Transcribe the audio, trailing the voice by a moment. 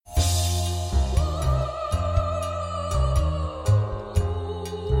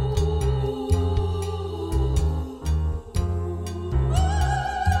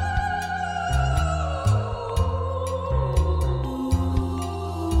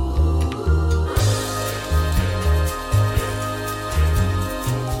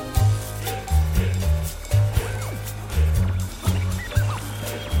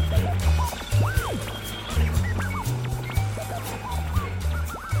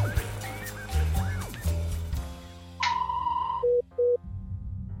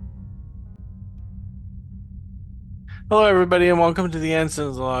Hello, everybody, and welcome to the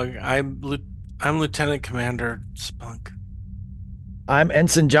Ensigns log. I'm Lieutenant Commander Spunk. I'm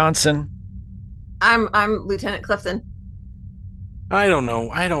Ensign Johnson. I'm Lieutenant Clifton. I don't know.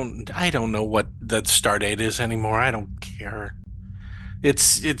 I don't know what the start date is anymore. I don't care.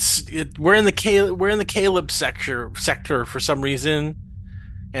 We're in the Caleb sector for some reason,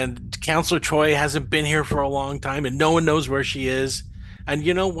 and Counselor Troy hasn't been here for a long time, and no one knows where she is. And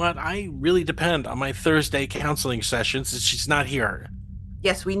you know what? I really depend on my Thursday counseling sessions, since she's not here.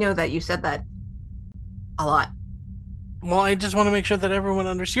 Yes, we know that you said that a lot. Well, I just want to make sure that everyone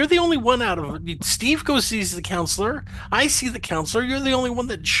understands. You're the only one out of Steve goes sees the counselor. I see the counselor. You're the only one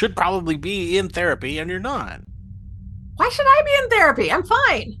that should probably be in therapy, and you're not. Why should I be in therapy? I'm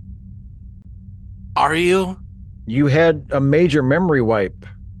fine. Are you? You had a major memory wipe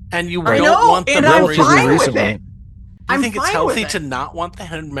And you I don't know, want the and I'm memories relatively fine with recently. it. You I'm think it's fine with healthy it. to not want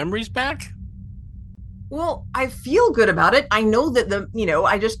the memories back? Well, I feel good about it. I know that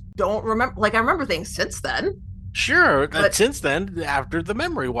I just don't remember. Like, I remember things since then. Sure. But Since then, after the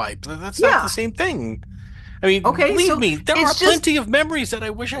memory wipe, that's not yeah, the same thing. I mean, okay. believe So me, there are it's just plenty of memories that I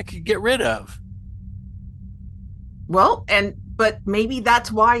wish I could get rid of. but maybe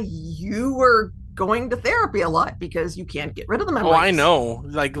that's why you were going to therapy a lot because you can't get rid of the Oh, I memories. know.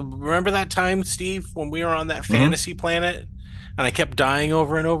 Like, remember that time, Steve, when we were on that Mhm. fantasy planet and I kept dying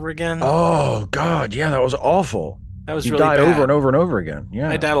over and over again? Oh God, yeah, that was awful. That was You really died over and bad. over and over again. I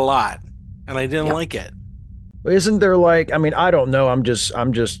Yeah. died a lot, and I didn't Yep. like it. Isn't there like, I mean, I don't know. I'm just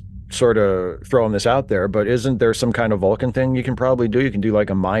sort of throwing this out there, but isn't there some kind of Vulcan thing you can probably do? You can do like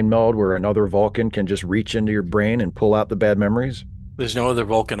a mind meld where another Vulcan can just reach into your brain and pull out the bad memories. There's no other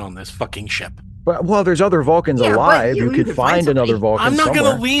Vulcan on this fucking ship. But well, there's other Vulcans Yeah, but alive. You you could could find find another somebody. Vulcan I'm not gonna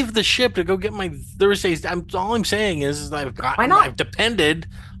somewhere. leave the ship to go get my Thursdays. All I'm saying is Why not? I've depended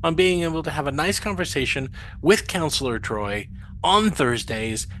on being able to have a nice conversation with Counselor Troy on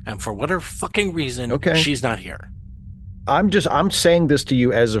Thursdays, and for whatever fucking reason, Okay. she's not here. I'm saying this to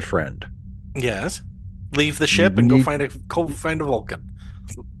you as a friend. Yes. Leave the You ship and need go find a Vulcan.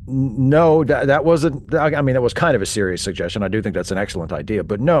 No, that wasn't. I mean, that was kind of a serious suggestion. I do think that's an excellent idea,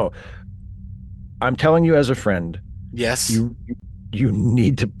 but no, I'm telling you as a friend, Yes. you you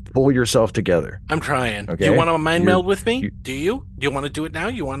need to pull yourself together. I'm trying. Do you Okay, want to mind you're meld with me? you. Do you? Do you want to do it now?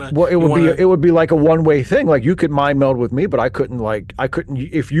 Well, You want to it would be like a one-way thing. Like you could mind meld with me, but I couldn't.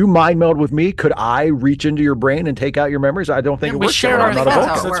 If you mind meld with me, could I reach into your brain and take out your memories? I don't think Yeah, it we works that share way. our I'm not a That's how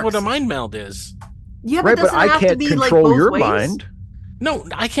thoughts. it Vulcan, That's what a works. mind meld is. Yeah, but right? But doesn't I it have to can't be like control both your ways? mind. No,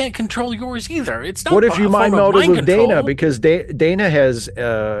 I can't control yours either. It's not What if you a form mind of melded mind with Dana? control. Because Dana has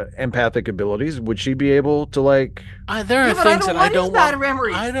empathic abilities. Would she be able to like? There are Yeah, but I things don't that I want his don't bad want.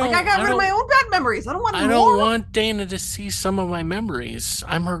 memories. Like I got rid of my own bad memories. I don't want I any don't more. want Dana to see some of my memories.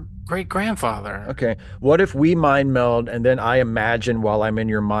 I'm her great grandfather. Okay. What if we mind meld and then I imagine while I'm in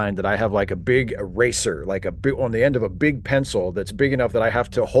your mind that I have like a big eraser, like a big on the end of a big pencil that's big enough that I have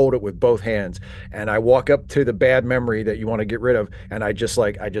to hold it with both hands. And I walk up to the bad memory that you want to get rid of and I just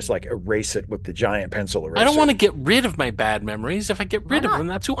like erase it with the giant pencil I don't eraser. want to get rid of my bad memories. If I get Why rid of not? them,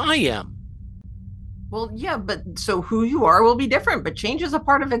 that's who I am. Well, yeah, but so who you are will be different, but change is a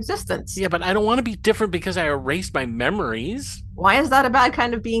part of existence. Yeah, but I don't want to be different because I erased my memories. Why is that a bad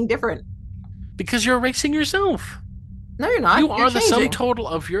kind of being different? Because you're erasing yourself. No, you're not. You You're are the sum changing. total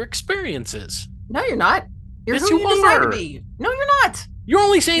of your experiences. No, you're not. You're Yes, who you you decide to are. be. No, you're not. You're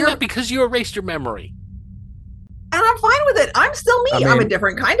only saying You're that because you erased your memory. and I'm fine with it. I'm still me. I I'm a mean,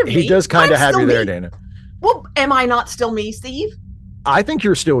 different kind of he me. does kind I'm of have still you there, me. Dana. Well, am I not still me, Steve? I think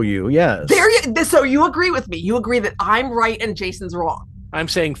you're still you, yes. There you so you agree with me. You agree that I'm right and Jason's wrong. I'm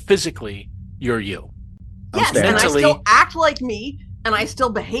saying physically, you're you. Yes, standing. and I Mentally- still act like me, and I still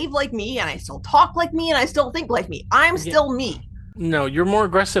behave like me, and I still talk like me, and I still think like me. I'm still me. No, you're more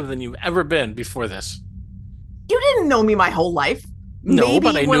aggressive than you've ever been before this. You didn't know me my whole life. No, Maybe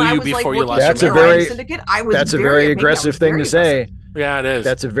but I when knew I you was like before you working lost That's your a for the memory. very syndicate, I was that's a very very maybe I aggressive was thing very to say. Yeah, it is.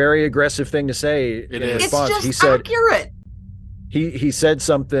 That's a very aggressive thing to say It in is. It's response. just He said accurate. he said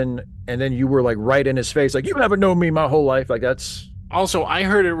something and then you were like right in his face, like you haven't known me my whole life. Like that's Also, I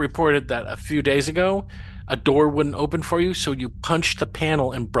heard it reported that a few days ago, a door wouldn't open for you, so you punched the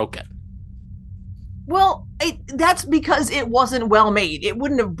panel and broke it. Well, that's because it wasn't well made. It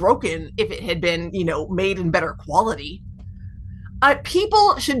wouldn't have broken if it had been, made in better quality.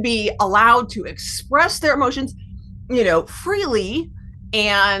 People should be allowed to express their emotions, freely,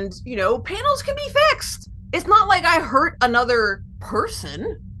 and panels can be fixed. It's not like I hurt another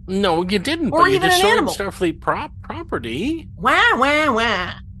person No, you didn't, or but you even an destroyed animal. Starfleet property. Wah wah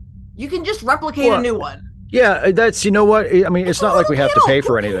wah. You can just replicate Well, a new one. Yeah, that's, you know what? I mean, It's it's a not like little we have to panel. pay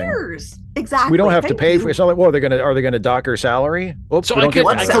for Who anything. cares? Exactly. We don't have to Thank pay for. you. It's not like, well, are they gonna dock her salary? Oops, So we don't get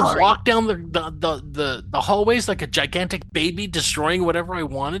What I none of that. could salary? walk down the hallways like a gigantic baby, destroying whatever I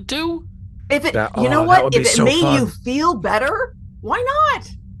wanted to. If it, That you know that what? would be If it so made you fun. feel better, why not?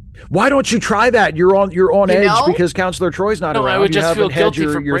 Why don't you try that? You're on You edge know? because Counselor Troy's not No, I around. would You just feel haven't had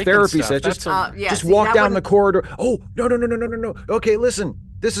guilty for your breaking therapy stuff. set. That's a Yeah. Just See, walk that down the wouldn't. corridor. Oh, no. Okay, listen.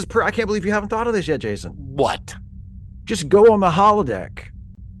 This is I can't believe you haven't thought of this yet, Jason. what? Just go on the holodeck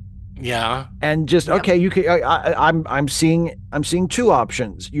Yeah. and just Yep. okay. You can. I'm seeing two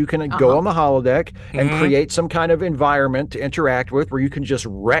options. You can go Uh-huh. on the holodeck and Hmm. create some kind of environment to interact with, where you can just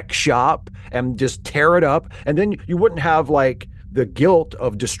wreck shop and just tear it up, and then you wouldn't have like the guilt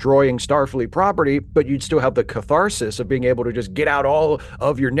of destroying Starfleet property, but you'd still have the catharsis of being able to just get out all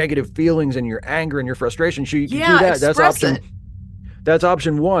of your negative feelings and your anger and your frustration. So you could do Yeah, that. That's express option. it. That's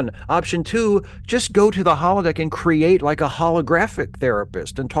option one. Option two, just go to the holodeck and create like a holographic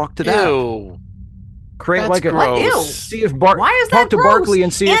therapist and talk to that. Ew. Create That's like a What? Ew. gross. see if Why is that talk to gross? Barkley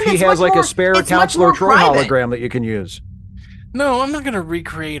and see if And he it's has much like more. a spare It's much Counselor more Troy private. hologram that you can use. No, I'm not gonna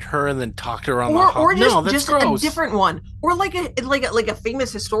recreate her and then talk to her on the Or just No, that's just a gross. different one, or like a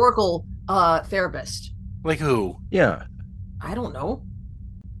famous historical therapist. Like who? Yeah. I don't know.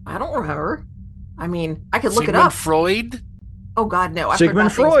 I don't remember. I mean, I could look it Sigmund up. Freud? Oh God, no! I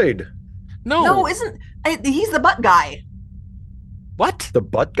Sigmund forgot things. Freud. No. No, he's the butt guy? What? The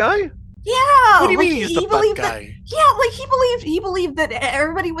butt guy? Yeah. What do you like, mean he's the butt believed guy? that. Yeah, like he believed that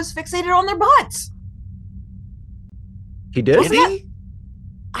everybody was fixated on their butts. He did? Did Wasn't he?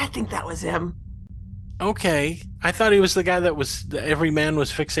 I think that was him. Okay. I thought he was the guy that every man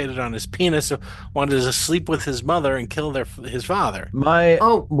was fixated on his penis, so wanted to sleep with his mother and kill his father. My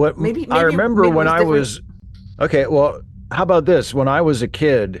Oh, what maybe I remember maybe it when was I different. was okay, well, how about this? When I was a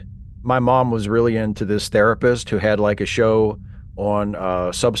kid, my mom was really into this therapist who had like a show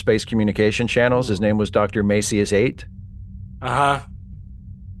on subspace communication channels. His name was Dr. Macias 8. Uh-huh.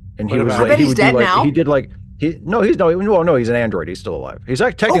 And What he was about like him? I bet he he's would do dead like now. he did like he no he's no well no he's an android. He's still alive. He's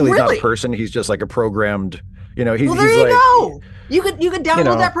like technically he's not a really? person. He's just like a programmed, you know, Well, there he's you like go. You could download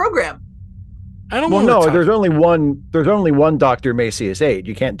know. that program. I don't well, want to no, talk. there's only one Dr. Macias 8.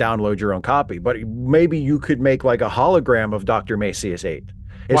 You can't download your own copy, but maybe you could make like a hologram of Dr. Macias 8.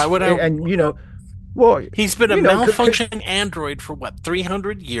 Why would I? And you know, well, He's been a you know, malfunctioning android for what,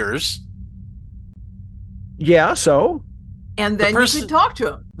 300 years? yeah, so And then you person- could talk to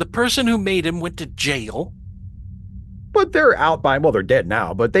him. The person who made him went to jail, but they're out by well, they're dead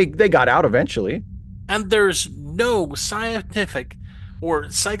now, but they got out eventually. and there's no scientific or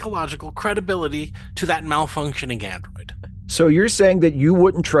psychological credibility to that malfunctioning android. So you're saying that you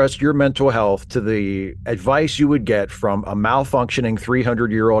wouldn't trust your mental health to the advice you would get from a malfunctioning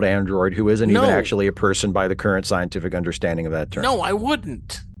 300-year-old android who isn't even No. actually a person by the current scientific understanding of that term. No, I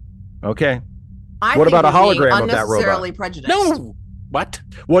wouldn't. Okay. I What think about a you're being hologram of that robot? unnecessarily prejudiced. No. What?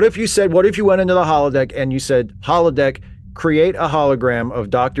 What if you went into the holodeck and you said, holodeck, create a hologram of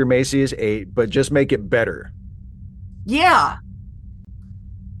Dr. Macias 8, but just make it better? Yeah.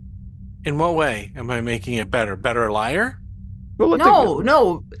 In what way am I making it better? Better liar? Well,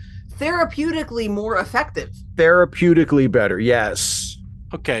 No. Therapeutically more effective. therapeutically better. Yes.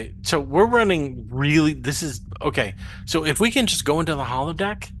 Okay, so we're running really. This is okay. So if we can just go into the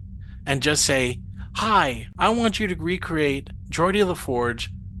holodeck and just say, "Hi, I want you to recreate Geordie LaForge,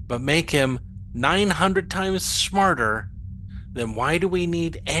 but make him 900 times smarter," then why do we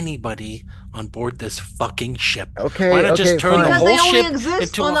need anybody on board this fucking ship? Okay. Why not okay, just turn fine. the Because whole they only ship exist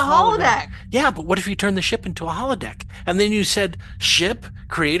into on a the holodeck. Yeah, but what if you turn the ship into a holodeck and then you said, "Ship,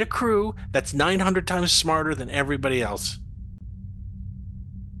 create a crew that's 900 times smarter than everybody else"?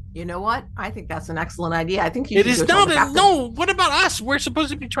 You know what? I think that's an excellent idea. I think you It should is go tell not. the captain. No. What about us? We're supposed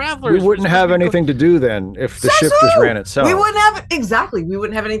to be travelers. We We're wouldn't supposed have to be anything to do then if the Says ship just who? ran itself. We wouldn't have exactly. We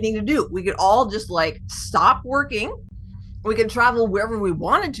wouldn't have anything to do. We could all just like stop working. We could travel wherever we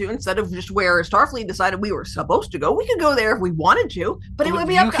wanted to instead of just where Starfleet decided we were supposed to go. We could go there if we wanted to, but it would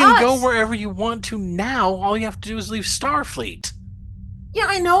be You up to can us. go wherever you want to now. All you have to do is leave Starfleet. Yeah,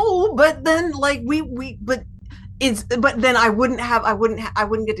 I know, but then like but then I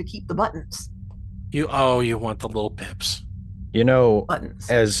wouldn't get to keep the buttons. You want the little pips. You know, Buttons.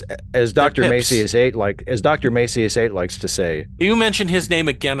 as Dr. pips. Macias 8 likes to say, You mention his name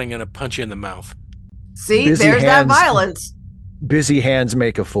again, I'm gonna punch you in the mouth. See, busy there's that hands. violence. busy hands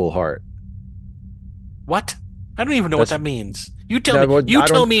make a full heart. What? I don't even know what That's- that means. You tell That me. would- You I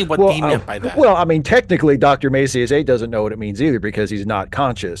tell don't- me what well, he meant by that. Well, I mean, technically, Dr. Macias 8 doesn't know what it means either because he's not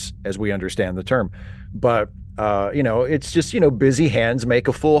conscious, as we understand the term. But it's just, busy hands make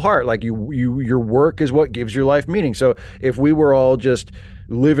a full heart. Like your work is what gives your life meaning. So if we were all just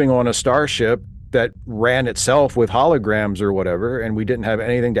living on a starship that ran itself with holograms or whatever, and we didn't have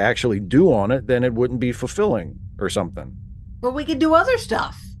anything to actually do on it, then it wouldn't be fulfilling or something. But we could do other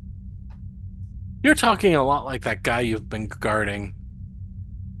stuff. You're talking a lot like that guy you've been guarding.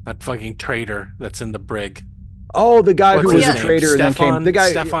 That fucking traitor that's in the brig. Oh, the guy What's who was his a name? traitor and then came. The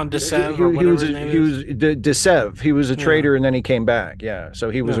guy Stefan Desev he, or he whatever was his name he is. was Desev. He was a Yeah. traitor and then he came back. Yeah, so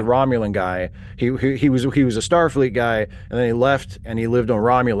he was a Yeah. Romulan guy. He was a Starfleet guy, and then he left and he lived on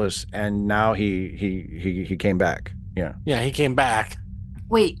Romulus, and now he came back. Yeah. Yeah, he came back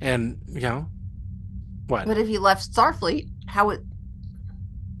Wait, and what? but if he left Starfleet, how it?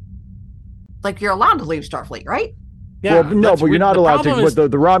 Like you're allowed to leave Starfleet, right? Yeah, Well, no, that's but you're weird. not The allowed to. problem is, But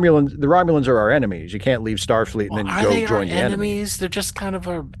the Romulans are our enemies. You can't leave Starfleet and well, then are go they our join the enemy. enemies? They're just kind of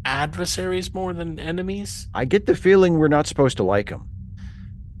our adversaries more than enemies. I get the feeling we're not supposed to like them.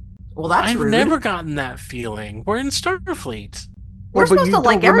 Well, that's I've rude. never gotten that feeling. We're in Starfleet. We're Well, but supposed you to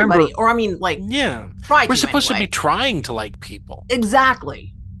like don't remember- everybody, or I mean, like Yeah, try we're to supposed to anyway. be trying to like people.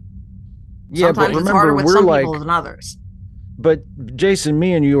 Exactly. Yeah, Sometimes but it's harder remember, with we're some like, people than others. but Jason,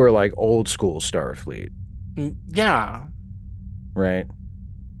 me and you are like old school Starfleet, Yeah, right?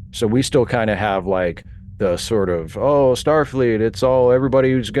 So we still kind of have like the sort of, oh, Starfleet, it's all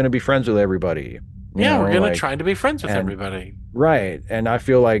everybody who's going to be friends with everybody. yeah, we're gonna like, try to be friends with and- everybody. Right. And I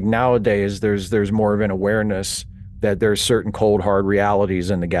feel like nowadays there's more of an awareness that there's certain cold hard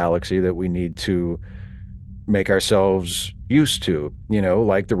realities in the galaxy that we need to make ourselves used to,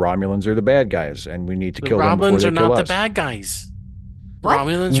 like the Romulans are the bad guys and we need to The kill them before Romulans they are kill not the us. bad guys. The What?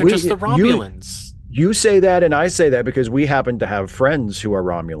 Romulans are We- just the you- Romulans. You say that and I say that because we happen to have friends who are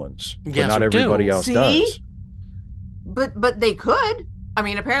Romulans, but Yes, not we do. everybody else See? does. But they could. I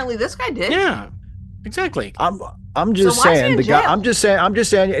mean, apparently this guy did. Yeah, exactly. I'm just So why is he saying in the guy. jail? I'm just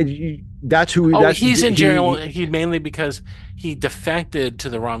saying that's who. Oh, that's, he's in he- jail. He mainly because he defected to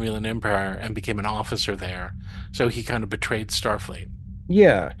the Romulan Empire and became an officer there. So he kind of betrayed Starfleet.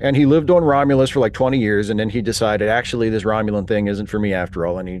 Yeah, and he lived on Romulus for like 20 years, and then he decided actually this Romulan thing isn't for me after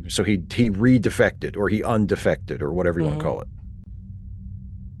all, and he redefected or he undefected or whatever you want to call it.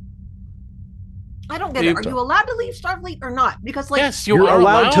 I don't get it. Are you allowed to leave Starfleet or not? Because Yes, you you're are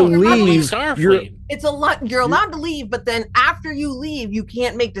allowed to leave. Starfleet. it's a lot. You're allowed to leave, but then after you leave, you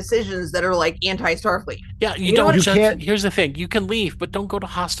can't make decisions that are like anti-Starfleet. Yeah, you You know don't. what? You Just, can't- here's the thing: you can leave, but don't go to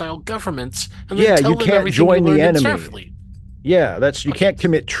hostile governments. And then Yeah, tell you them can't everything join you the learned in enemy. Starfleet. Yeah, you can't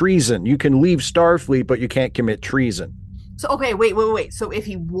commit treason. You can leave Starfleet, but you can't commit treason. So okay, wait. So if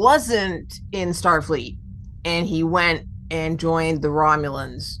he wasn't in Starfleet and he went and joined the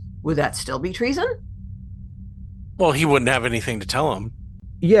Romulans, would that still be treason? Well, he wouldn't have anything to tell them.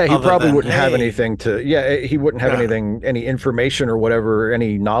 Yeah, he Other probably than, wouldn't have hey. anything to. Yeah, he wouldn't have Yeah. anything, any information or whatever,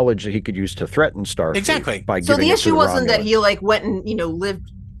 any knowledge that he could use to threaten Starfleet. Exactly. By So giving the it to issue wasn't that Romulans. he like went and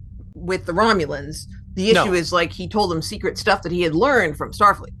lived with the Romulans. The issue No. is like he told them secret stuff that he had learned from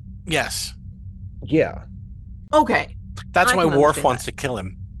Starfleet. Yes, Yeah, Okay, that's I why can Worf understand wants that. to kill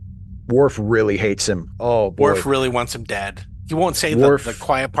him. Worf really hates him. Oh boy. Worf really wants him dead. He won't say Worf- the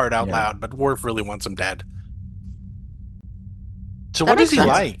quiet part out yeah. loud, but Worf really wants him dead. So That what is makes he sense.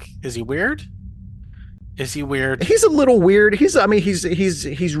 like? Is he weird? Is he weird? He's a little weird. He's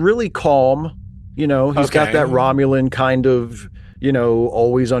really calm. He's got Okay. that Romulan kind of,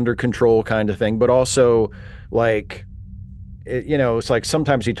 always under control kind of thing, but also like it's like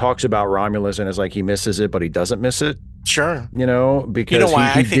sometimes he talks about Romulus and it's like he misses it, but he doesn't miss it, Sure. because You know why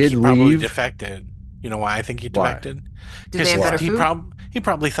he I think did he probably leave. defected? You know why I think he Why? defected? did they have better he food? he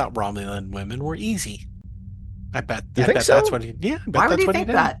probably thought Romulan women were easy. I bet. You I think bet so? that's what he. Yeah. I bet Why would that's he what think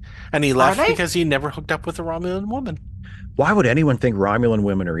did. that? And he Are left they? because he never hooked up with a Romulan woman. Why would anyone think Romulan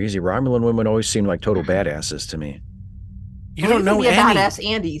women are easy? Romulan women always seem like total badasses to me. You don't know be a any. badass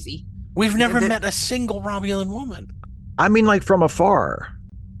and easy. We've never The- met a single Romulan woman I mean, like from afar.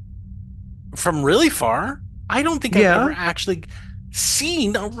 from really far. I don't think Yeah. I've ever actually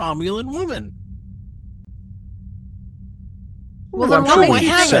seen a Romulan woman. Well, I'm then sure what we makes you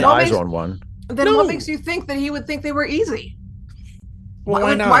haven't. think? set What eyes makes, on one. then No. what makes you think that he would think they were easy? Well,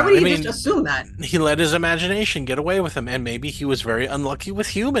 Why would he I mean, just assume that? he let his imagination get away with him, and maybe he was very unlucky with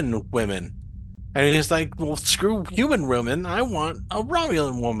human women. And he's like, "Well, screw human women. I want a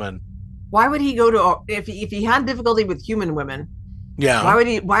Romulan woman." Why would he go to if he had difficulty with human women? Yeah.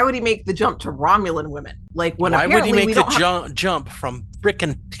 Why would he make the jump to Romulan women? Like when Why would he apparently we make the don't have, jump from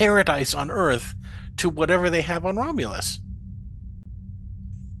frickin' paradise on Earth to whatever they have on Romulus?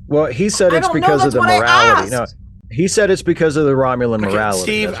 Well, he said I it's don't know, because of that's the what I morality. No, asked. He said it's because of the Romulan Okay, morality.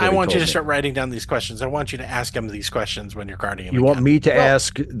 Steve, That's I what he want you told to me. start writing down these questions. I want you to ask him these questions when you're guarding him You want again. me to Well,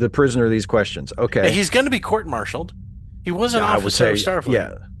 ask the prisoner these questions? Yeah, Okay. he's going to be court-martialed. He was an I would officer of say, Starfleet.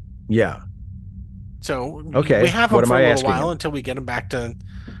 yeah. Yeah. So we Okay. have him What am for a I little asking while him? until we get him back to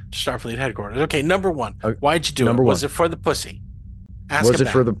Starfleet headquarters. Okay, number one. Why'd you do it? Number Was one. it for the pussy? Ask Was him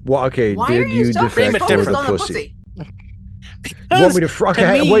it for that. the, well, okay, why are did you you so Frame defect it for focused the on the differently. pussy? pussy? You want Because me to, to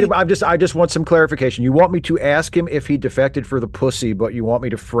okay, me, wait, I just want some clarification. You want me to ask him if he defected for the pussy, but you want me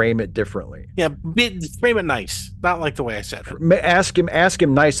to frame it differently. yeah, frame it nice, not like the way I said it. Ask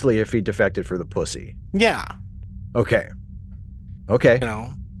him nicely if he defected for the pussy. Yeah, Okay. Okay. you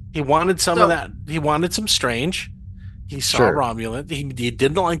know, he wanted some of So that. He wanted some strange. He saw Sure. Romulan. He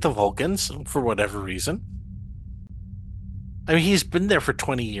didn't like the Vulcans for whatever reason. I mean, he's been there for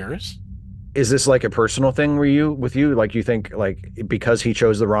 20 years. Is this like a personal thing with you? Like you think like because he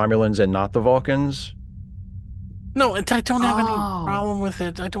chose the Romulans and not the Vulcans? No, and I don't have any oh, problem with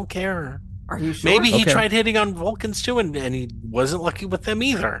it. I don't care. are you sure? Maybe he Okay. tried hitting on Vulcans too, and he wasn't lucky with them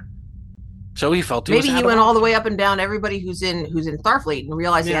either. So he felt he was Maybe he out of went all the options. way up and down everybody who's in Starfleet and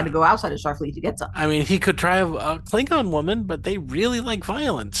realized he had Yeah. to go outside of Starfleet to get some. I mean, he could try a Klingon woman, but they really like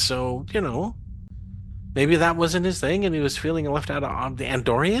violence. So, maybe that wasn't his thing and he was feeling left out of the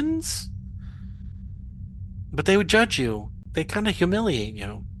Andorians. But they would judge you. They kind of humiliate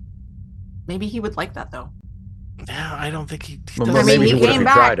you. Maybe he would like that though. Yeah, I don't think he Well, I does. mean, maybe he he would if came he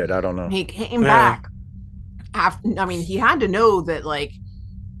back. tried it. I don't know. He came Yeah. back after. I mean, he had to know that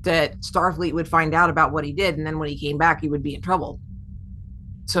that Starfleet would find out about what he did, and then when he came back, he would be in trouble.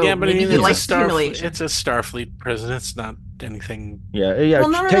 So Yeah, but I maybe mean, he likes humiliation. it's a Starfleet prison. It's not anything. Yeah. Well,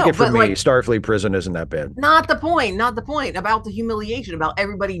 no, Take it from but me. like, Starfleet prison isn't that bad. not the point. Not the point about the humiliation. About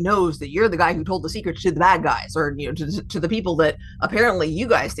everybody knows that you're the guy who told the secrets to the bad guys, or to the people that apparently you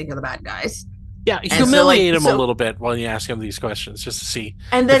guys think are the bad guys. Yeah, so, humiliate him a little bit while you ask him these questions, just to see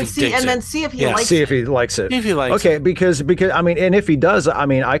and if then he see digs and then it. see if he Yeah. likes See if it. he likes it. If he likes Okay, it. because I mean, and if he does, I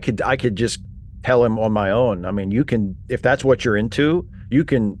mean, I could just tell him on my own. I mean, you can, if that's what you're into, you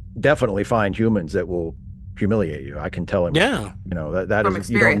can definitely find humans that will humiliate you. I can tell him. Yeah. That From is,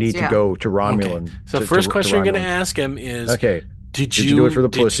 you don't need experience, to go to Okay. Romulan. So to- first to question you're going to Romulan. ask him is, Okay, did you do it for the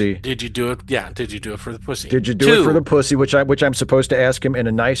did- pussy? Did you do it? Yeah. Did you do it for the pussy? did you do it for the pussy? Which I'm supposed to ask him in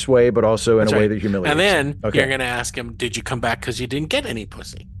a nice way, but also in That's a way right. that humiliates And then him. Okay. you're going to ask him, did you come back because you didn't get any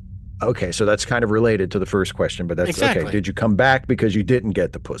pussy? Okay, so that's kind of related to the first question, but that's Exactly. okay. Did you come back because you didn't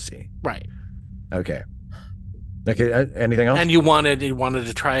get the pussy? Right. Okay. Okay. Anything else? And you wanted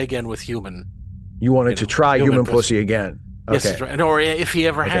to try again with human. You wanted to try human pussy again. Yes, Okay. that's right. Or if he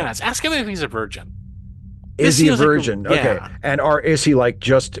ever Okay. has. Ask him if he's a virgin. Is This he a seems like virgin? Okay. yeah. And is he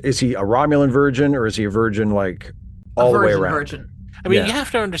is he a Romulan virgin or is he a virgin like A all the way virgin, around? virgin. I mean, Yeah. you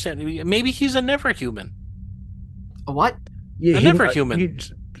have to understand. Maybe he's a never human. A what? Yeah, A never human.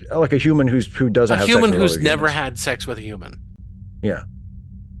 he's like a human who doesn't A have human sex with who's other never humans. had sex with a human. Yeah.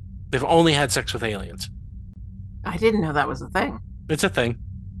 They've only had sex with aliens. I didn't know that was a thing. It's a thing.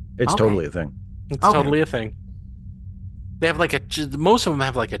 It's Okay. totally a thing. It's Okay. totally a thing. They have most of them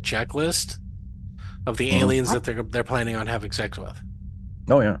have like a checklist of the aliens that they're planning on having sex with.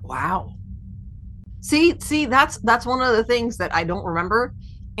 Oh yeah. Wow. See, that's one of the things that I don't remember,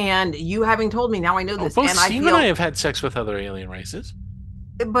 and you having told me now, I know this, Both and I Steve feel. and I have had sex with other alien races.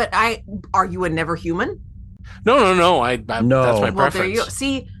 But are you a never human? No. No. That's my Well, there you go. preference.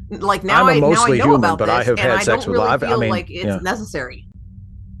 See, like now I'm a now I mostly know human, about but this, I have and had I sex don't with. really feel I mean, like it's yeah. necessary.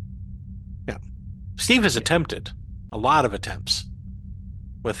 Steve has attempted a lot of attempts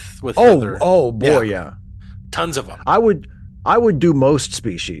with Oh, other, boy, yeah. yeah. tons of them. I would do most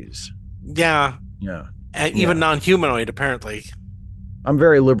species. Yeah, Yeah. and even non-humanoid apparently. I'm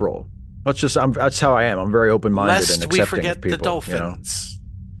very liberal. That's how I am. I'm very open-minded and Lest accepting we of forget people. the dolphins.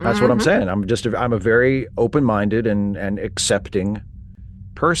 That's what I'm Mhm. saying. I'm a very open-minded and accepting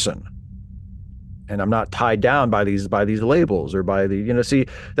person. And I'm not tied down by these labels or by the, see,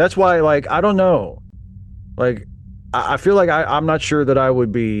 that's why, like, I don't know. Like, I feel like I'm not sure that I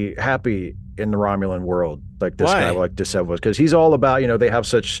would be happy in the Romulan world like this Why? guy, like Desev was, because he's all about, they have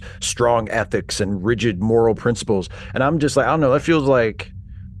such strong ethics and rigid moral principles. And I'm just like, I don't know, that feels like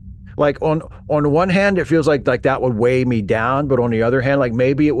on one hand, it feels like that would weigh me down, but on the other hand, like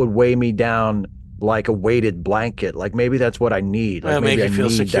maybe it would weigh me down like a weighted blanket. Like maybe that's what I need. Like Make maybe I you feel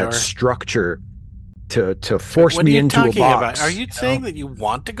need secure. that structure to force What are me you into talking a box. about? Are you saying that you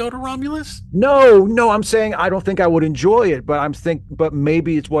want to go to Romulus? No, I'm saying I don't think I would enjoy it, but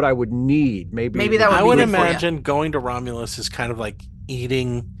maybe it's what I would need. Maybe that would I be would good for you. imagine going to Romulus is kind of like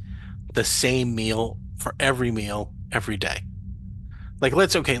eating the same meal for every meal every day. Like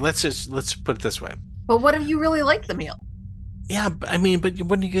let's put it this way. But what if you really like the meal? Yeah, I mean, but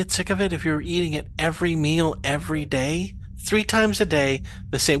wouldn't you get sick of it if you're eating it every meal every day, 3 times a day,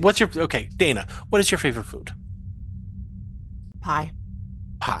 the same? Okay, Dana? What is your favorite food? Pie.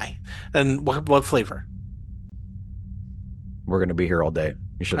 Pie. And what flavor? We're going to be here all day. You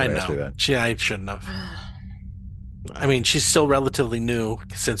I shouldn't have asked me know. that. I shouldn't have. I mean, she's still relatively new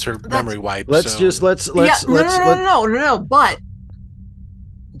since her That's memory wipe. Let's So just let's yeah. let's No, let's no, no, let no, no, no, no. But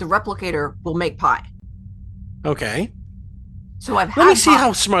the replicator will make pie. okay. So I've Let me had see pie.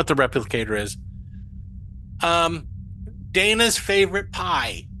 how smart the replicator is. Um, Dana's favorite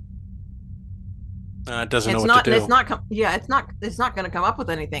pie. Doesn't know It's what not. to do. It's not. Yeah. It's not. It's not going to come up with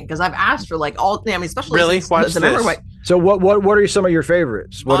anything because I've asked for like all. I mean, especially Really? since Watch the memory this. wipe. So what are some of your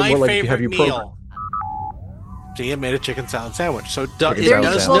favorites? My What like favorite have you programmed? meal. See, it made a chicken salad sandwich. So Chicken it salad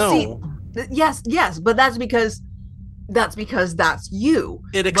does sandwich. know. Yes, yes, but that's because that's you.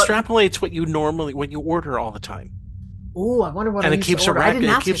 It But extrapolates what you order all the time, oh, I wonder what and I it used keeps to a order. I record. didn't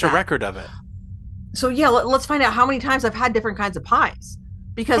It ask you keeps a that. record of it. So yeah, let's find out how many times I've had different kinds of pies.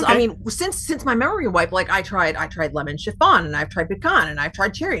 Because I Okay. mean, since my memory wipe, like I tried lemon chiffon, and I've tried pecan, and I've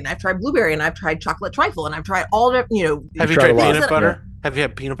tried cherry, and I've tried blueberry, and I've tried chocolate trifle, and I've tried all the Have you tried tried a lot. peanut that butter? Have you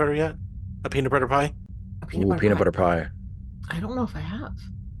had peanut butter yet? A peanut butter pie? a Ooh, peanut butter pie. I don't know if I have.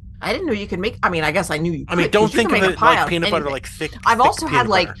 I didn't know you could make. I mean, I guess I knew you I mean, could. don't 'Cause you think can of make a it pie like out of peanut butter, anything. like thick, I've thick also had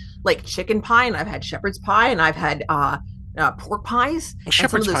peanut butter. like chicken pie, and I've had shepherd's pie, and I've had pork pies. And some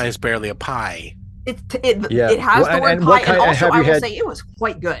Shepherd's of pie this, is barely a pie. Yeah. it has Well, the word and pie, what and kind? also Have I you will had say it was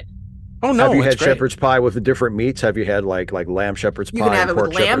quite good. Oh have no, you it's had great. shepherd's pie with the different meats? Have you had like lamb shepherd's You can pie have and it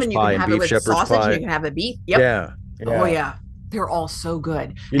with pork lamb, shepherd's and you can pie and have it beef with shepherd's sausage, and you pie? can have it beef. Yep. Yeah. Oh Yeah. yeah, they're all so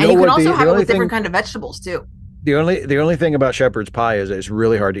good, You and know you can what also the have it only with different thing kind of vegetables too. the only thing about shepherd's pie is it's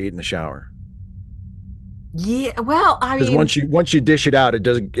really hard to eat in the shower. Yeah, well, I Because mean, once you dish it out,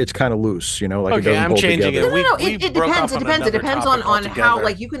 it's kind of loose, like it Okay, doesn't I'm hold changing together. it. no, no, no. We It broke depends. off It on depends. It another depends topic on how altogether.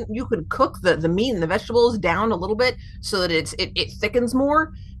 like you can cook the meat and the vegetables down a little bit so that it thickens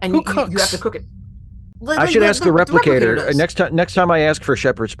more, and Who you have to cooks? cook it. I should ask the The replicator replicator does. next time I ask for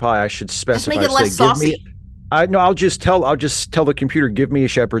shepherd's pie, I should Just make specify, it say, less give me. saucy. I no, I'll just tell the computer, give me a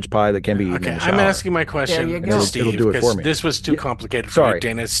shepherd's pie that can be eaten in Okay, the I'm shower, asking my There you question and to go. it'll Steve do it for because me. this was too Yeah, complicated for you, sorry.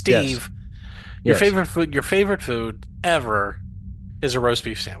 Dana. Yes. Steve, Yes. your favorite food ever is a roast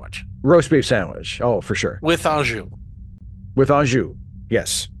beef sandwich Roast beef sandwich. Oh, for sure. with au jus. With au jus.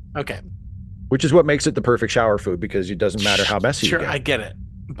 Yes. Okay, Which is what makes it the perfect shower food because it doesn't matter how messy you sure, get. I get it.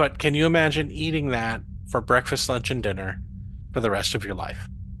 But can you imagine eating that for breakfast, lunch, and dinner for the rest of your life?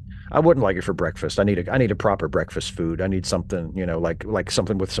 I wouldn't like it for breakfast. I need a proper breakfast food. I need something, like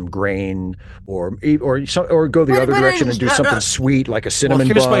something with some grain or go the other direction and do something sweet like a Well, cinnamon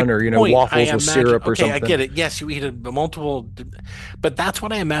here's my bun or point. I waffles with imagine, syrup or okay, I something. get it. Yes, you eat a multiple, but that's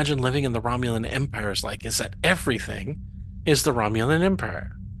what I imagine living in the Romulan Empire is like, is that everything is the Romulan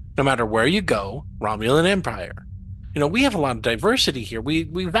Empire. No matter where you go, Romulan Empire. We have a lot of diversity here. We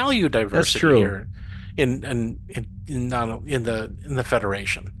value That's diversity true. here in the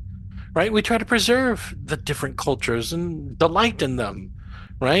Federation, right? We try to preserve the different cultures and delight in them,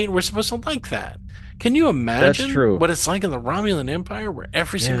 right? We're supposed to like that. Can you That's imagine true. what it's like in the Romulan Empire where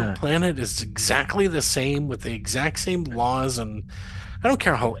every single Yeah. planet is exactly the same with the exact same laws, and I don't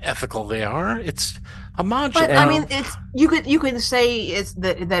care how ethical they are, it's homogenous. But I mean, it's you could say it's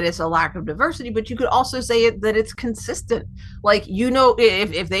that it's a lack of diversity, but you could also say that it's consistent. Like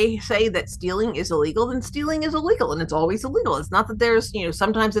if they say that stealing is illegal, then stealing is illegal, and it's always illegal. It's not that there's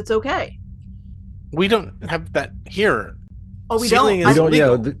sometimes it's okay. We don't have that here. Oh, we Stealing don't. is We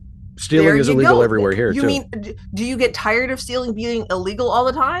don't. illegal. Stealing There is you illegal go. everywhere here You too. mean do you get tired of stealing being illegal all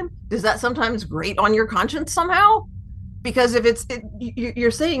the time? Does that sometimes grate on your conscience somehow? Because if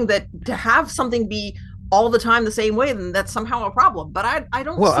you're saying that to have something be all the time the same way, then that's somehow a problem. But I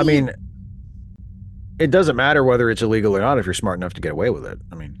don't Well, see. I mean, it doesn't matter whether it's illegal or not if you're smart enough to get away with it.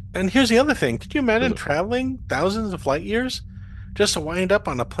 I mean, And here's the other thing. Could you imagine Does it- traveling thousands of light years just to wind up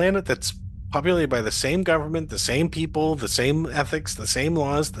on a planet that's populated by the same government, the same people, the same ethics, the same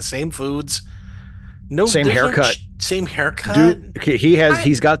laws, the same foods? No Same different haircut. Same haircut. dude,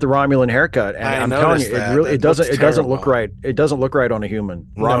 he's got the Romulan haircut, and I I'm telling you, noticed that. it That looks doesn't look terrible. right. It doesn't look right on a human.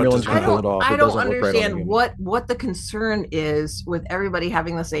 No, it Romulans does can not. pull it off. I It don't doesn't look right on a understand human. what the concern is with everybody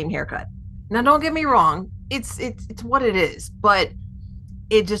having the same haircut. Now, don't get me wrong; it's what it is, but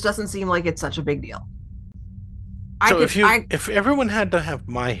it just doesn't seem like it's such a big deal. So if everyone had to have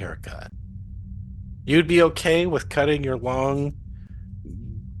my haircut, you'd be okay with cutting your long,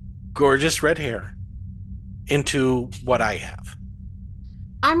 gorgeous red hair into what I have.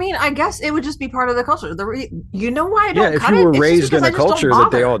 I mean, I guess it would just be part of the culture. You know why I don't Yeah, if cut you were it? It's just raised because in I a just don't culture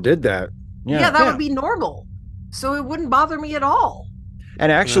that they bother. all did that. Yeah, Yeah. that would be normal. So it wouldn't bother me at all.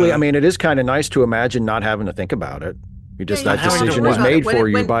 And actually, I No. mean, it is kind of nice to imagine not having to think about it. You Yeah, just you Not that don't having have to to decision worry is what? about it. made for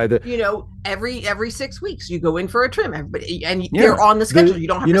you by the Every 6 weeks you go in for a trim. Everybody and yeah. they're on the schedule. You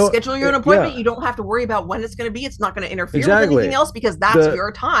don't have You to know, schedule your own appointment. yeah, You don't have to worry about when it's going to be. It's not going to interfere with anything exactly. else because that's The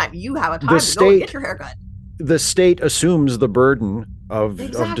your time. You have a the time to go and get state your haircut. the state assumes the burden of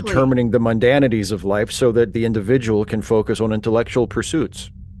Exactly. determining the mundanities of life so that the individual can focus on intellectual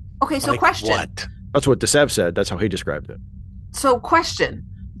pursuits. Okay, so Like question. what? That's what Desev said. That's how he described it. So question.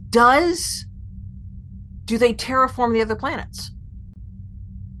 Does do they terraform the other planets?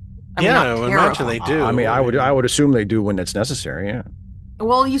 I mean, Yeah, not I would imagine terraform. they do. I mean, I would assume they do when it's necessary. Yeah.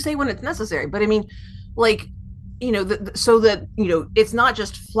 Well, you say when it's necessary, but I mean, like, so that it's not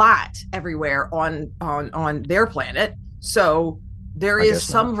just flat everywhere on their planet. So there I is guess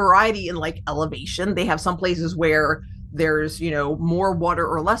some not. variety in like elevation. They have some places where there's more water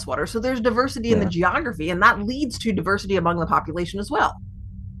or less water. So there's diversity in the Yeah. geography, and that leads to diversity among the population as well.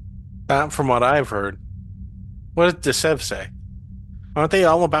 From what I've heard. What did Desev say? Aren't they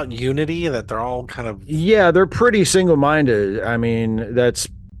all about unity? That they're all kind of Yeah, they're pretty single-minded. I mean, that's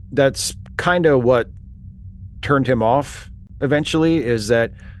kind of what turned him off eventually is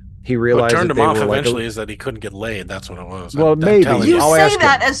that he what realized turned that him they off were like eventually is that he couldn't get laid. That's what it was. Well, I'm maybe. telling You you. I'll say ask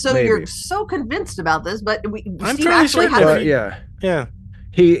that him. as though Maybe. you're so convinced about this, but I'm Steve fairly actually certain has that a. Yeah. Yeah.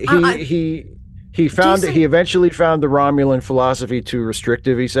 He I- he he he found Jason- he eventually found the Romulan philosophy too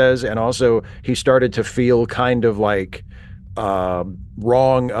restrictive, he says, and also he started to feel kind of like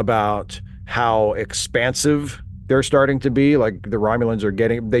wrong about how expansive they're starting to be. Like the Romulans are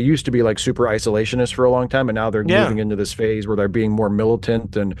getting, they used to be like super isolationist for a long time, and now they're Yeah. moving into this phase where they're being more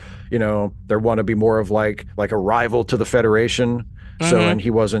militant, and they want to be more of like a rival to the Federation. So, Mhm. and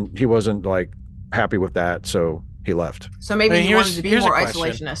he wasn't like happy with that, so he left. So maybe Hey, he wanted to be here's a more question.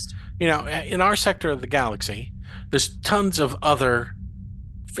 isolationist. In our sector of the galaxy, there's tons of other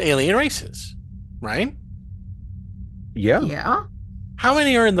alien races, right? Yeah. Yeah. How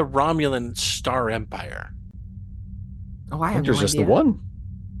many are in the Romulan Star Empire? Oh, I I have think there's no just the idea. one.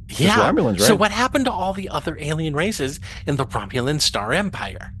 Yeah. Romulans, So right? what happened to all the other alien races in the Romulan Star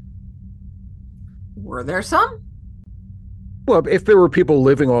Empire? Were there some? Well, if there were people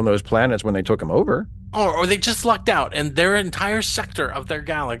living on those planets when they took them over, Or they just lucked out and their entire sector of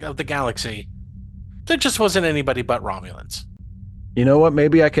the galaxy, there just wasn't anybody but Romulans. you know what?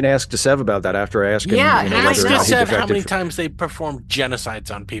 Maybe I can ask Desev about that after I ask him. Yeah, whether Ask or not he Desev how defected many from- times they performed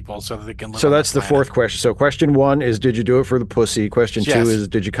genocides on people so that they can live So on that's the planet. fourth question. So question one is, did you do it for the pussy? Question Yes. two is,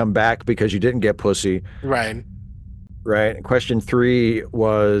 did you come back because you didn't get pussy? Right. Right. And question three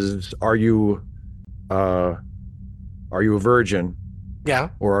was, are you a virgin, Yeah.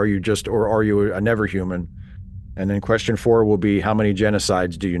 or are you a never human? And then question four will be, how many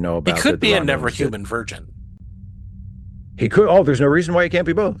genocides do you know He about? could that the be a Romulans never did? human virgin. He could. Oh, there's no reason why he can't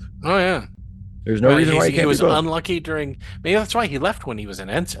be both. Oh, yeah. There's no Right, reason why he he can't was be both. unlucky during. Maybe that's why he left when he was an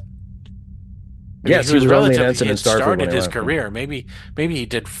ensign. Yes, he was only an relatively. ensign He in had Starfleet when started he his left. career. Maybe he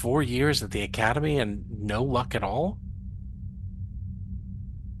did 4 years at the academy and no luck at all.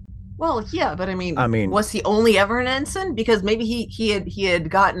 Well, yeah, but I mean, mean- was he only ever an ensign? Because maybe he had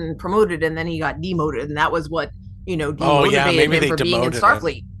gotten promoted and then he got demoted, and that was what demotivated Oh, yeah, maybe him they for being in demoted him.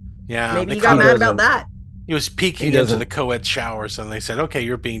 Starfleet. Yeah, Maybe they he got caught mad him. about that. He was peeking He into doesn't- the co-ed showers, and they said, "Okay,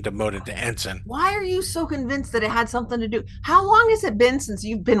 you're being demoted to ensign." Why are you so convinced that it had something to do? How long has it been since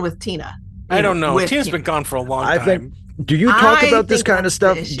you've been with Tina? I don't know. with Tina's Tina. been gone for a long I time. think. Do you talk I about this think kind of that's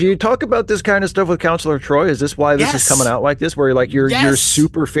stuff? the issue. Do you talk about this kind of stuff with Counselor Troy? Is this why this is Yes. coming out like this? Where like you're Yes.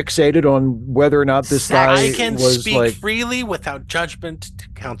 super fixated on whether or not this guy I can was speak like. freely without judgment to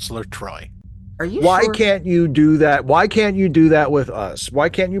Counselor Troy. Are you Why sure? can't you do that? Why can't you do that with us? Why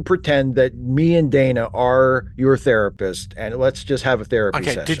can't you pretend that me and Dana are your therapist and let's just have a therapy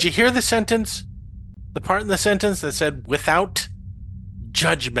Okay, session? did you hear the sentence? The part in the sentence that said "without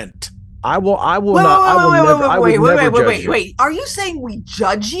judgment." I will. I will Wait, not. I will never. I would never judge you. wait. Are you saying we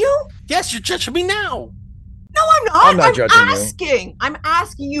judge you? Yes, you're judging me now. No, I'm not. I'm not judging you. asking. I'm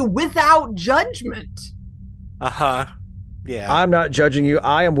asking you without judgment. Uh-huh. Yeah. I'm not judging you.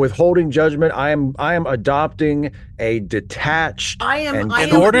 I am withholding judgment. I am adopting a detached I am. And I in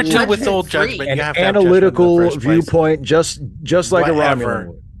am order to judgment withhold free. judgment, an you have to have judgment in the analytical first place. viewpoint, just like a Whatever. Romulan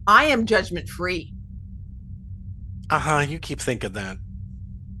would. I am judgment free. Uh-huh. You keep thinking that.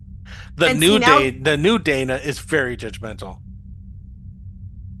 The And new see, now- the new Dana is very judgmental.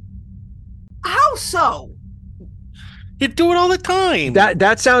 How so? You do it all the time.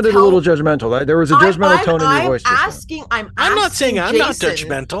 That sounded a Tell- little judgmental. There was a judgmental tone in your voice. just now. I'm not saying I'm not Jason-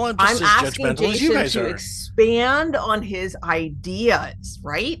 judgmental. I'm I'm just as asking judgmental as you Jason guys to are. expand on his ideas,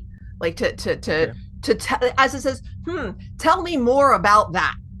 right? like Okay. as it says, tell me more about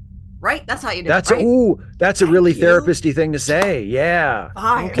that. Right? That's how you do it, right? That's a really Thank you. therapist-y thing to say. Yeah.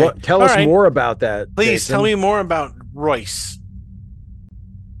 Five. Okay. What? Tell All us right. more about that, Please tell Jason. me more about Royce.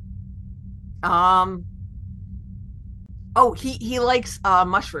 Um. Oh, he likes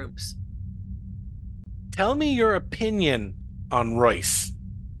mushrooms. Tell me your opinion on Royce.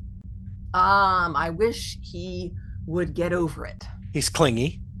 I wish he would get over it. He's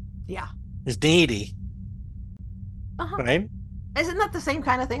clingy. Yeah. He's needy, Uh-huh. right? Isn't that the same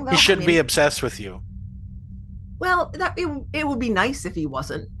kind of thing He though? I should be mean, obsessed with you. well, it would be nice if he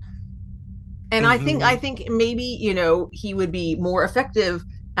wasn't. And I Hmm. think maybe, he would be more effective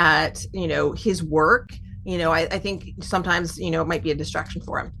at, his work. I think sometimes, it might be a distraction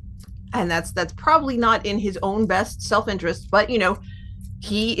for him. And that's probably not in his own best self-interest, but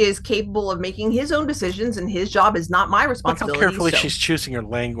he is capable of making his own decisions, and his job is not my Look how responsibility. carefully So she's choosing her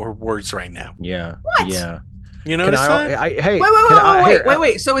language or words right now. Yeah. what? Yeah. You Can notice that? hey, Wait, wait, can wait, I, wait, here, wait, wait,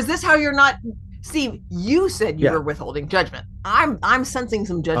 wait. So is this how you're not? Steve, you said you yeah. were withholding judgment. I'm sensing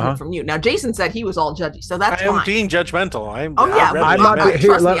some judgment Uh-huh. from you. Now, Jason said he was all judgy, so I that's am fine. being judgmental. Oh I yeah, readily I'm not admit it. here.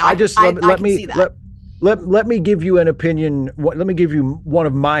 trust me. I Let can me see that. let me give you an opinion. Let me give you one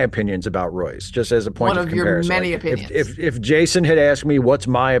of my opinions about Royce, just as a point One of of your comparison. many Like opinions. if Jason had asked me what's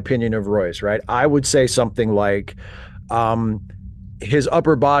my opinion of Royce, right, I would say something like, um, his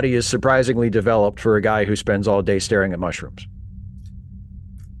upper body is surprisingly developed for a guy who spends all day staring at mushrooms.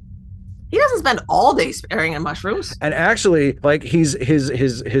 He doesn't spend all day staring at mushrooms. And actually, like his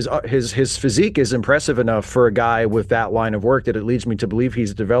physique is impressive enough for a guy with that line of work that it leads me to believe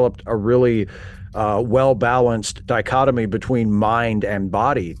he's developed a really well balanced dichotomy between mind and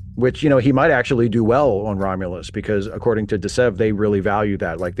body, which he might actually do well on Romulus because according to Desev, they really value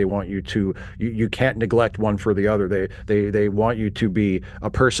that. Like they want you to you can't neglect one for the other. They want you to be a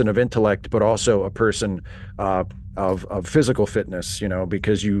person of intellect, but also a person of physical fitness,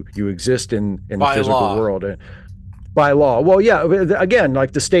 because you exist in the By physical law. world by law. Well, yeah, again,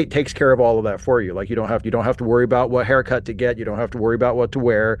 like the state takes care of all of that for you. Like you don't have to worry about what haircut to get. You don't have to worry about what to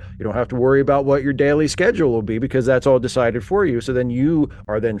wear. You don't have to worry about what your daily schedule will be because that's all decided for you. So then you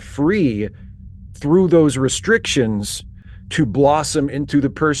are then free through those restrictions to blossom into the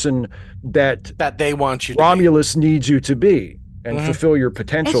person that That they want you to be. Romulus needs you to be and Hmm. fulfill your It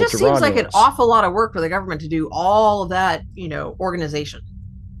potential just to seems like an Romulus. awful lot of work for the government to do all of that, organization.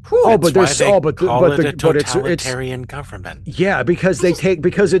 Oh, That's but why they call it a but it's totalitarian government. yeah, because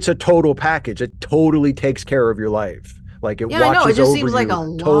it's a total package. It totally takes care of your life. Like it Yeah, I know. It watches just over seems like a you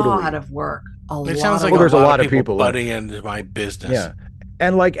lot totally. of work. A It lot sounds of like Well, a work. there's a lot of lot of people people. butting into my business. Yeah,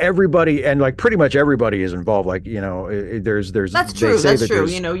 and like everybody, and like pretty much everybody is involved. Like there's That's they true. say That's that true.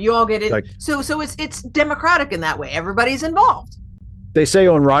 there's You all get it. like So it's democratic in that way. Everybody's involved. they say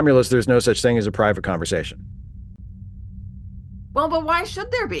on Romulus there's no such thing as a private conversation. Well, but why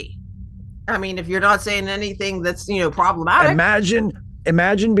should there be? I mean, if you're not saying anything that's problematic.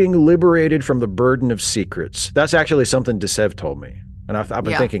 Imagine being liberated from the burden of secrets. That's actually something Desev told me, and I've been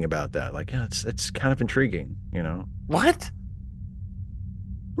Yeah. thinking about that. Like, yeah, it's kind of intriguing. What?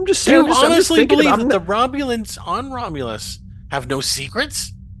 I'm just Do saying. you I'm just honestly thinking believe about. that the Romulans on Romulus have no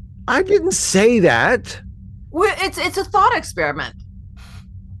secrets? I didn't say that. Well, it's a thought experiment.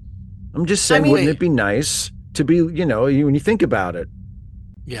 I'm just saying, mean- wouldn't it be nice to be, when you think about it,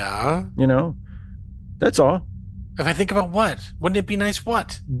 Yeah. that's all. If I think about what? Wouldn't it be nice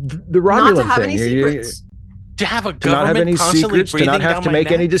what? The Not to Romulan have thing. any secrets. To have a To not have government any constantly secrets, to breathing not have down to my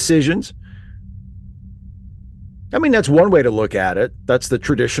make any neck? decisions. I mean, that's one way to look at it. That's the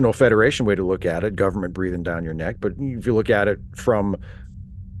traditional Federation way to look at it, government breathing down your neck. But if you look at it from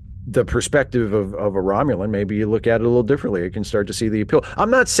the perspective of a Romulan, maybe you look at it a little differently. You can start to see the appeal. I'm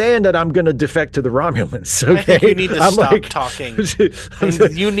not saying that I'm going to defect to the Romulans. Okay? I think you need to I'm stop like, talking.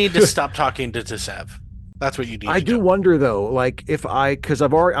 And you need to stop talking to Tsev. That's what you need I to do wonder though, like because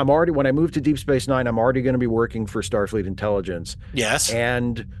I'm already when I moved to Deep Space Nine, I'm already going to be working for Starfleet Intelligence Yes.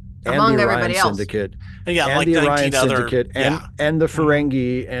 and Among the Orion everybody else. Syndicate. And yeah, And like the 19 Orion other. Syndicate Yeah. and the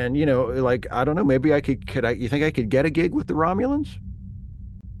Ferengi and like I don't know, maybe I could you think I could get a gig with the Romulans?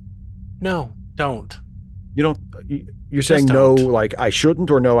 No, don't. You don't you're saying Just no, don't. like I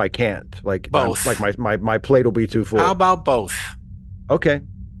shouldn't or no I can't? Like Both. like my plate will be too full. How about both? Okay.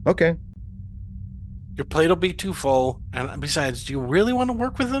 Your plate will be too full. And besides, do you really want to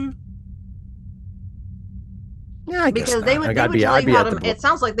work with them? Yeah, I guess Because not. they would Like, tell you how I'd be to. at the It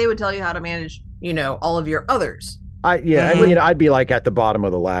sounds like they would tell you how to manage, all of your others. I Mhm. mean, I'd be like at the bottom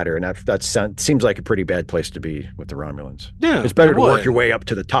of the ladder, and that seems like a pretty bad place to be with the Romulans. Yeah, It's better it to work your would. way up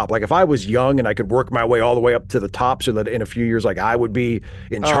to the top. Like if I was young and I could work my way all the way up to the top, so that in a few years, like I would be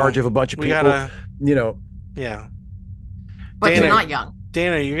in Oh, charge of a bunch of we people, gotta. you know. Yeah, But you're Dana. not young.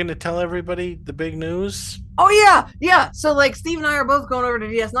 Dana, you're gonna tell everybody the big news? Oh yeah, yeah. So like Steve and I are both going over to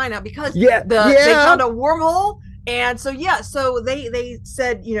DS9 now because Yeah, they yeah. found a wormhole, and so yeah, so they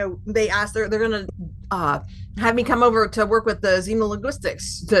said they asked they're gonna have me come over to work with the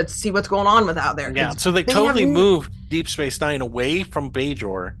xenolinguistics to see what's going on with out there. Yeah, so they They totally have moved Deep Space Nine away from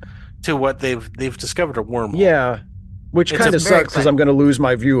Bajor to what they've discovered a wormhole. Yeah, which It's kind a of very sucks because exciting. I'm going to lose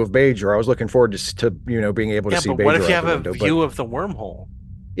my view of Bajor. I was looking forward to being able to Yeah, see but Bajor what if you out have the a window. view of the wormhole?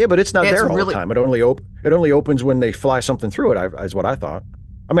 Yeah, but it's not It's there all really the time. It only opens when they fly something through it. Is what I thought.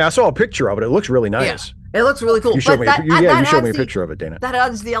 I mean, I saw a picture of it. It looks really nice. it looks really cool. You showed But me. that You showed me a adds picture of it, Dana. that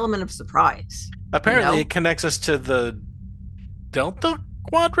adds the element of surprise. Apparently, You know? it connects us to the Delta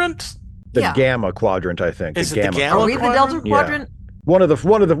Quadrant. The Yeah. Gamma quadrant, I think. Is it the Gamma Are we the Delta quadrant? Yeah. Quadrant? One of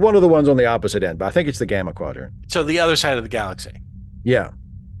the ones on the opposite end, but I think it's the Gamma quadrant. So the other side of the galaxy. Yeah.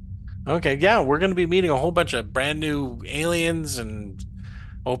 Okay, yeah, we're going to be meeting a whole bunch of brand new aliens and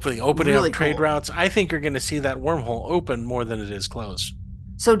opening Really up trade cool. routes. I think you're going to see that wormhole open more than it is closed.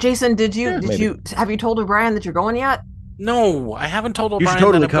 So Jason, Yeah, maybe. have you told O'Brien that you're going yet? No, I haven't told You should O'Brien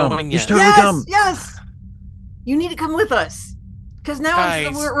totally that I'm come. going You yet. should totally come. Yes. You need to come with us because now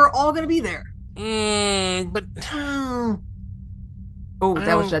Guys. we're all going to be there. But Oh, I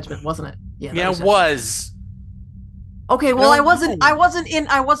that was don't- judgment, wasn't it? that yeah, it judgment. was. Okay, well, No, I wasn't. no. I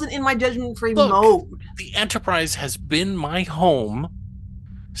wasn't in my judgment-free Look. mode. The Enterprise has been my home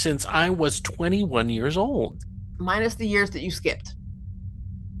since I was 21 years old. Minus the years that you skipped.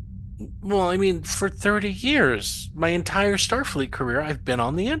 Well, I mean, for 30 years, my entire Starfleet career, I've been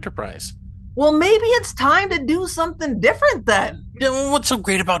on the Enterprise. Well, maybe it's time to do something different then. Yeah, what's so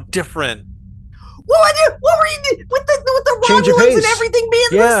great about different? What were you doing with the Change of Romulans and pace. everything being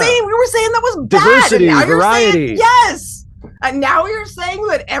Yeah. the same? We were saying that was Diversity, bad. And now you're saying variety. yes. And now you're saying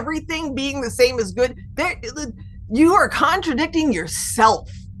that everything being the same is good. You are contradicting yourself,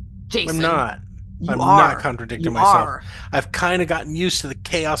 Jason. I'm not. You I'm are. not contradicting You myself. are. I've kind of gotten used to the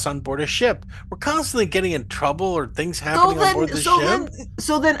chaos on board a ship. We're constantly getting in trouble or things So happening on board then, the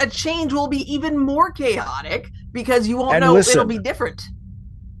so ship. then a change will be even more chaotic because you won't And know listen. it'll be different.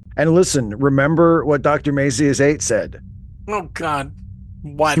 And listen, remember what Dr. Macias 8 said. Oh God,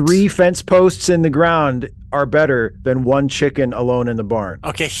 what? 3 fence posts in the ground are better than 1 chicken alone in the barn.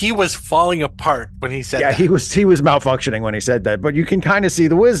 Okay, he was falling apart when he said Yeah, that. he was malfunctioning when he said that, but you can kind of see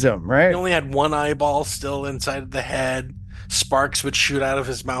the wisdom, He right? only had one eyeball still inside of the head. Sparks would shoot out of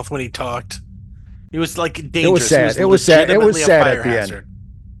his mouth when he talked. He was like dangerous. It was sad. It was sad. It was legitimately a sad fire at the end. hazard.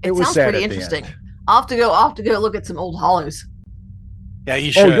 It was sounds sad pretty at the interesting. end. I'll have to go look at some old hollows. Yeah,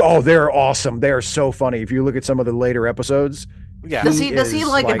 you should. Oh, they're awesome. They are so funny. If you look at some of the later episodes, Yeah. Does he is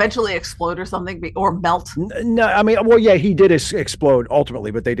like eventually explode or something or melt? no, I mean, well, yeah, he did explode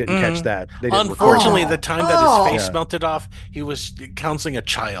ultimately, but they didn't catch that. They didn't record Unfortunately, Oh. the time that Oh. his face Yeah. melted off, he was counseling a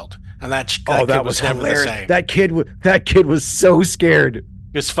child, and that Oh, kid that was never the hilarious. same. That kid was so scared.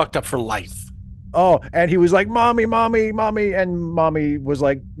 He was fucked up for life. Oh, and he was like, "Mommy, mommy, mommy," and mommy was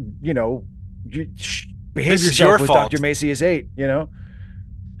like, behave This is yourself your with fault. Dr. Macias 8, you know?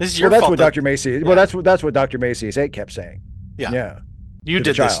 This is your Well, that's fault. what that- Dr. Macias. yeah. Well, that's what Dr. Macias 8 kept saying. Yeah. Yeah. You to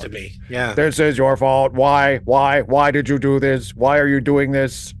the did this child. to me. Yeah. This is your fault. Why did you do this? Why are you doing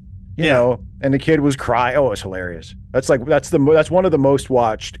this? You Yeah. know, and the kid was crying. Oh, it's hilarious. That's one of the most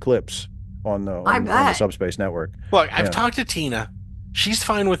watched clips on the bet. Subspace Network. Look, I've Yeah. talked to Tina. She's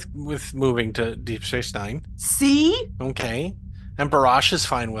fine with moving to Deep Space Nine. See, Okay. And Barash is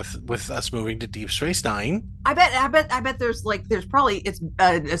fine with us moving to Deep Space Nine. I bet there's probably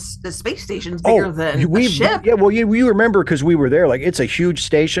the space station's bigger than a ship. Yeah, well, you remember because we were there. Like, it's a huge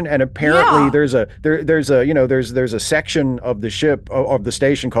station, and apparently Yeah. there's a section of the ship of the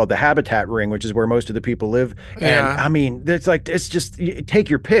station called the Habitat Ring, which is where most of the people live. And Yeah. I mean, it's just take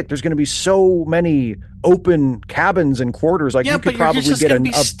your pick. There's going to be so many open cabins and quarters. Like, Yeah, you but could you're probably just get going to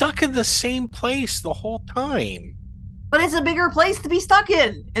a be stuck in the same place the whole time. But it's a bigger place to be stuck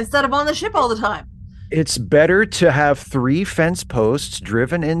in instead of on the ship all the time. It's better to have 3 fence posts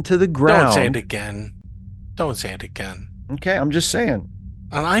driven into the ground. Don't say it again. Don't say it again. Okay, I'm just saying.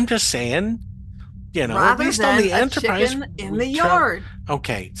 And I'm just saying, Rather based than on the a Enterprise chicken in we the tra- yard.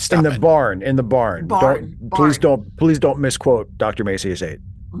 Okay, stop In the it. barn. Barn. Please don't misquote Dr. Macias 8.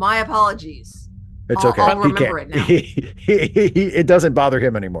 My apologies. It's I'll- okay. I'll He remember can't. it now. It doesn't bother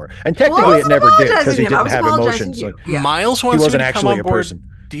him anymore. And Well, I technically, it wasn't never did because apologizing he to him. I didn't was have apologizing emotions. to you. Like, Yeah. Miles he wants me wasn't to come actually on a board person.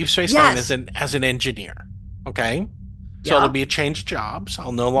 Deep Space Yes. Nine as an engineer. Okay. So it'll Yeah. be a change of jobs.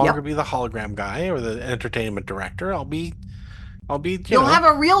 I'll no longer Yep. be the hologram guy or the entertainment director. I'll be, You'll have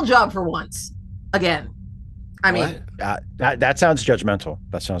a real job for once. Again. I mean, what? That sounds judgmental.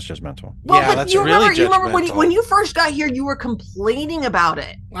 That sounds judgmental. well, Yeah, but that's really you remember when judgmental. you first got here, you were complaining about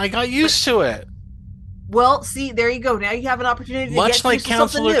it. I got used to it. Well, see, there you go. Now you have an opportunity to Much get like used to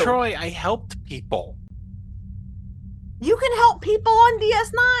something Counselor new. Troy, I helped people. You can help people on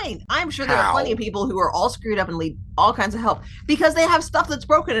DS9. I'm sure there are plenty How? of people who are all screwed up and need all kinds of help because they have stuff that's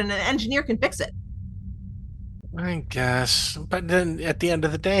broken and an engineer can fix it. I guess. But then at the end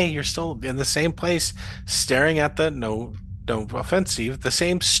of the day, you're still in the same place staring at the no offensive, the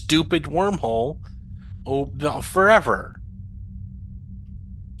same stupid wormhole forever.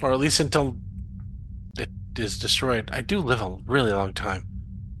 Or at least until it is destroyed. I do live a really long time.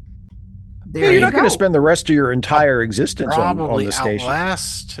 There Yeah, you you're not go. going to spend the rest of your entire existence on Probably the station.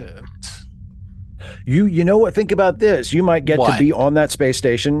 outlast it. You know what? Think about this. You might get to What? be on that space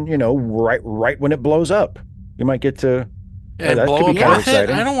station, right when it blows up. You might get to. And that blow could up be kind of with it?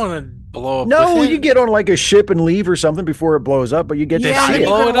 exciting. I don't want to blow up No, with it. you get on like a ship and leave or something before it blows up, but you get Yeah, to and see then it. you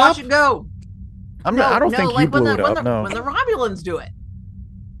Blow can it watch up? it go. I don't think you blew it up. No, When the Romulans do it,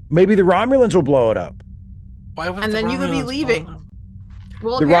 maybe the Romulans will blow it up. Why would and the then you could be Romulans leaving. blow it up?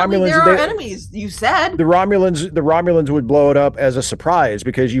 well, The apparently Romulans, there are they- enemies. You said. The Romulans would blow it up as a surprise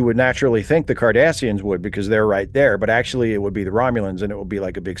because you would naturally think the Cardassians would because they're right there, but actually it would be the Romulans and it would be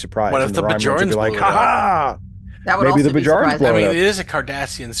like a big surprise. What if and the Romulans would Bajorans be like, blew it up? ha ha! That would Maybe also the be Bajorans surprising. blow I it mean, up. it is a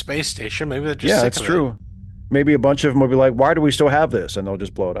Cardassian space station. Maybe they're just Yeah, sick that's of true. Maybe a bunch of them will be like, why do we still have this? And they'll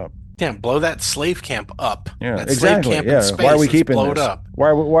just blow it up. it. Damn, blow that slave camp up. Yeah, That exactly. slave camp Yeah. in space. Why are we Let's keeping blow this? it up. Why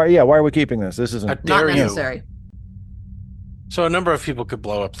are we keeping this? This isn't. How Not dare you? necessary. So a number of people could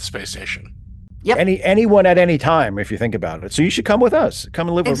blow up the space station. Yep. Anyone at any time, if you think about it. So you should come with us. Come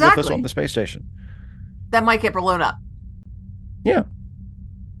and live with us Exactly. on the space station. That might get blown up. Yeah.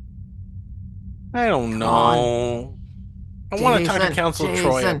 I don't Come on. know. I want to talk to Counselor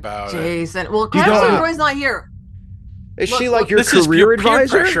Troy about it. Jason. Well, You Counselor don't- Troy's not here. Is Look, she like look, your This is career you're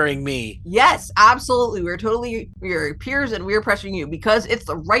advisor? peer pressuring me. Yes, absolutely. We're peers and we're pressuring you because it's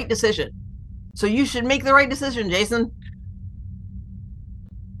the right decision. So you should make the right decision, Jason.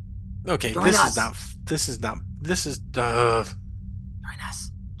 Okay, Join this us. is not. This is. Join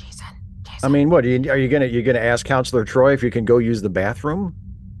us, Jason. I mean, what are you gonna ask Counselor Troy if you can go use the bathroom?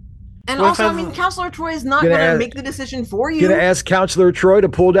 And What if also, I I've- mean, Counselor Troy is not Gonna going to ask- make the decision for you. Gonna ask Counselor Troy to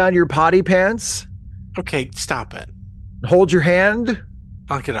pull down your potty pants, Okay, stop it. hold your hand,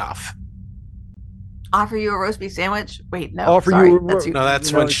 Knock it off. Offer you a roast beef sandwich? Wait, no. offer sorry, you. that's you. No, that's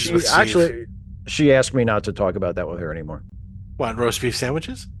you know, when she's with Steve. actually. She asked me not to talk about that with her anymore. What, roast beef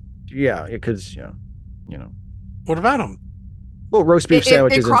sandwiches? Yeah, because What about them? well, roast beef It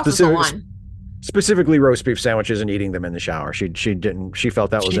sandwiches and crosses the line. specifically roast beef sandwiches and eating them in the shower. She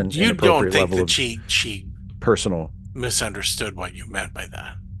felt that was an You don't inappropriate think level that of she personal. misunderstood what you meant by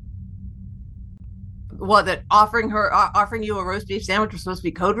that? What, that offering you a roast beef sandwich was supposed to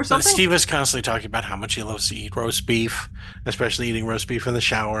be code for So something? Steve is constantly talking about how much he loves to eat roast beef, especially eating roast beef in the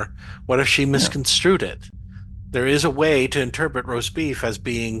shower. What if she misconstrued it? There is a way to interpret roast beef as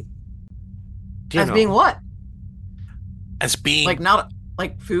being, being what? as being. Like not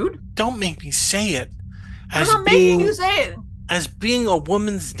like food? Don't make me say it. I'm As not being, making you say it. as being a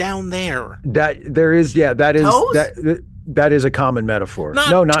woman's down there. That there is, yeah, that is Toes? that is a common metaphor. Not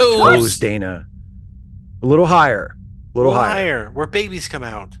No, not toes. toes, Dana. A little higher. A little higher. Where babies come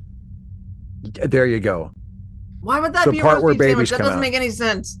out. There you go. Why would that The be a part roast where beef sandwich? babies That come doesn't out. make any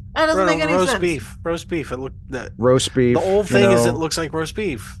sense. That doesn't No, make any roast sense. beef. Roast beef. It look the Roast beef. whole you thing is know. it looks like roast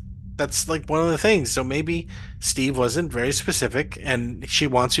beef. That's like one of the things. So maybe Steve wasn't very specific, and she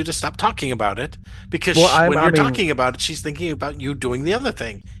wants you to stop talking about it because Well, when I you're mean- talking about it, she's thinking about you doing the other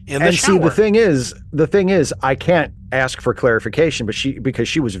thing in the And shower. see, the thing is, I can't ask for clarification, but because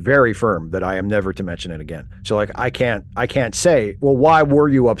she was very firm that I am never to mention it again. So like, I can't say, well, why were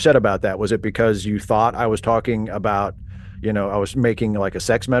you upset about that? Was it because you thought I was talking about, I was making like a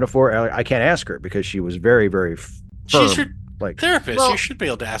sex metaphor? I can't ask her because she was very, very firm. She's your Like, therapist. Well, you should be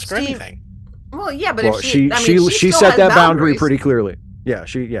able to ask her Steve- anything. Well, yeah, but well, if she she still set has that boundary boundaries. pretty clearly. Yeah,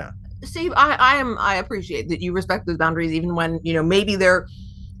 Steve, I appreciate that you respect those boundaries, even when maybe they're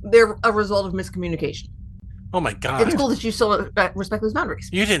a result of miscommunication. Oh my god! It's cool that you still respect those boundaries.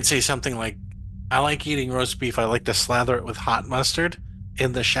 You didn't say something like, "I like eating roast beef. I like to slather it with hot mustard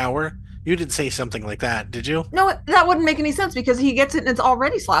in the shower." You didn't say something like that, did you? No, that wouldn't make any sense because he gets it and it's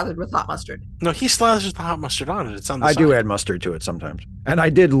already slathered with hot mustard. No, he slathers the hot mustard on it. It's on the I side. do add mustard to it sometimes, and I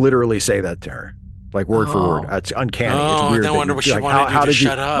did literally say that to her, like word for word. Oh. It's uncanny. Oh, it's weird. no that wonder you- she like, wanted how you to did you?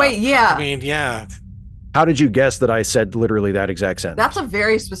 shut up. Wait, yeah. I mean, yeah. How did you guess that I said literally that exact sentence? That's a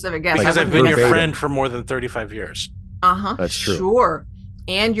very specific guess. Because Like, I've been your verbatim. friend for more than 35 years. Uh-huh. That's true. Sure.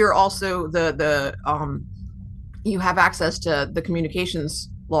 And you're also the you have access to the communications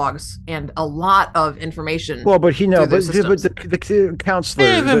logs and a lot of information. Well, but through those the systems. counselor, I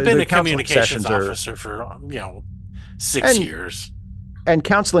haven't been the a counseling communications sessions are, officer for 6 And- years. and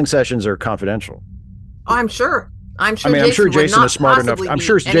counseling sessions are confidential. I'm sure. I'm sure. I mean, I'm sure would Jason not is smart enough. possibly I'm be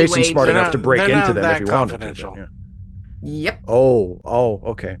sure any Jason's way smart to- enough to break They're into not them that if he wanted to. confidential. Yeah. Yep. Oh,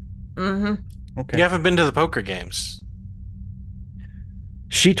 okay. Mm-hmm. Okay. You haven't been to the poker games.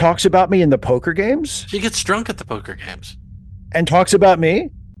 She talks about me in the poker games She gets drunk at the poker games. and talks about me.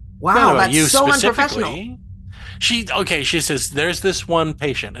 Wow, Not about that's you so unprofessional. specifically. She says, there's this one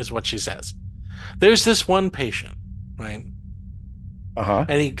patient, is what she says. There's this one patient, right? Uh-huh.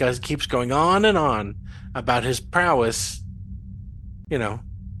 And he keeps going on and on about his prowess,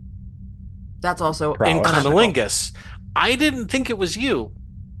 That's also Prowess. in unethical. cunnilingus. I didn't think it was you.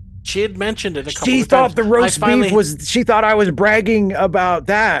 She had mentioned it a couple She of thought times. the roast beef she thought I was bragging about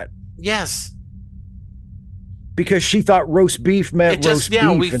that Yes. because she thought roast beef meant roast beef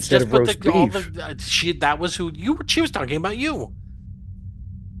we instead just of put roast all beef. that was who you were. She was talking about you.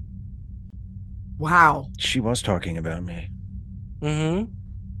 Wow. She was talking about me.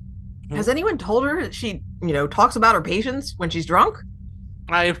 Mm-hmm. Has anyone told her that she, talks about her patients when she's drunk?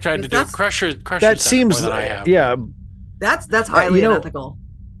 I have tried to do That's- crusher. That seems, more than I have. yeah, That's highly unethical.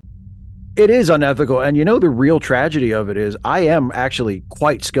 it is unethical. And the real tragedy of it is I am actually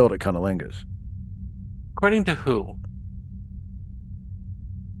quite skilled at cunnilingus. According to who?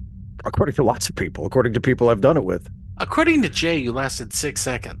 According to lots of people, according to people I've done it with. According to Jay, you lasted 6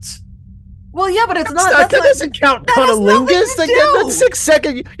 seconds. Well, yeah, but it's not. That That's doesn't count that has nothing cunnilingus. to do. That's 6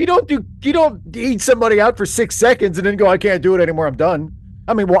 seconds. You don't eat somebody out for 6 seconds and then go, I can't do it anymore. I'm done.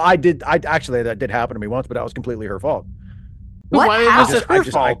 I mean, well, I did. That did happen to me once, but that was completely her fault. What Why happened? was it her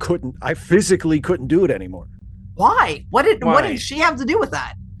fault? I couldn't. I physically couldn't do it anymore. Why? What Why? did she have to do with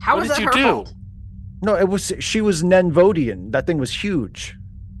that? How What is did that you her do? fault? No, it was. She was Nenvodian. That thing was huge.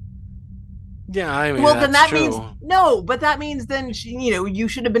 Yeah, I mean, Well, then that's that true. means no, but that means then you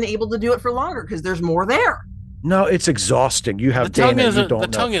should have been able to do it for longer because there's more there. No, it's exhausting. You have the tongue Dana. is You a, don't the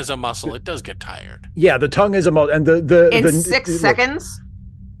know. tongue is a muscle. It does get tired. Yeah, the tongue is a muscle, and In the 6 seconds?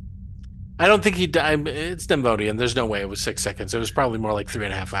 I don't think he died. It's Demvodian. There's no way it was 6 seconds. It was probably more like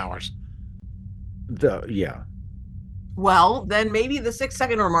 3.5 hours. Yeah. Well, then maybe the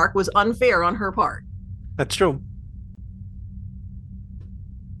 6-second remark was unfair on her part. That's true.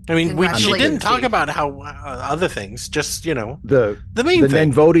 I mean, she Congratulations, didn't talk Steve. about how other things. Just The the main the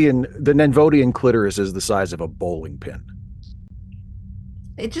thing. Nenvodian clitoris is the size of a bowling pin.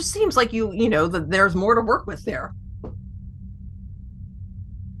 It just seems like that there's more to work with there.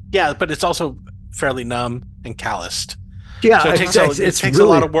 Yeah, but it's also fairly numb and calloused. Yeah, So it takes a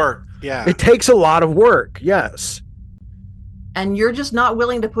lot of work. Yeah. It takes a lot of work. Yes. And you're just not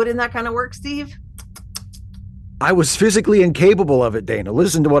willing to put in that kind of work, Steve? I was physically incapable of it, Dana.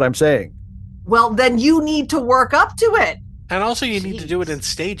 Listen to what I'm saying. Well, then you need to work up to it. And also, you need to do it in Jeez.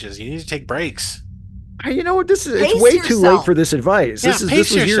 stages. You need to take breaks. You know what? It's Pace way too late yourself. for this advice. Yeah, This pace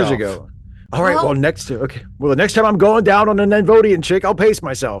was years yourself. ago. All right. Well- Well, the next time I'm going down on a Nenvodian chick, I'll pace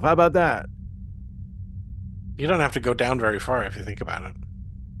myself. How about that? You don't have to go down very far if you think about it.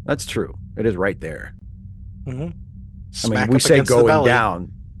 That's true. It is right there. Mm-hmm. I mean, we say going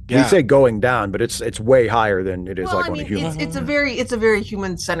down. Yeah. We say going down, but it's way higher than it is Well, like I on a mean, human. it's a very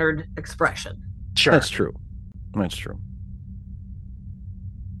human-centered expression. Sure. That's true. That's true.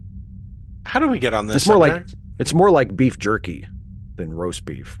 How do we get on this? It's more like beef jerky than roast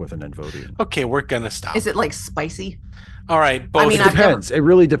beef with an Nenvodian. Okay, we're gonna stop. Is it like spicy? All right, both. I mean, It I've depends. It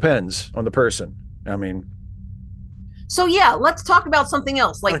really depends on the person. I mean, So yeah, let's talk about something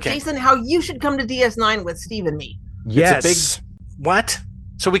else. Like Okay. Jason, how you should come to DS9 with Steve and me. yes. What?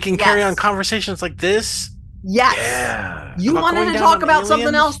 So we can carry Yes. on conversations like this? Yes. Yeah. You About wanted going to down talk on about something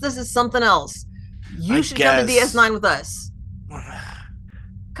aliens? else. This is something else. You I should come to guess. DS9 with us.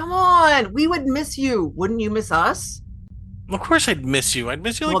 Come on, we would miss you. Wouldn't you miss us? Of course, I'd miss you. I'd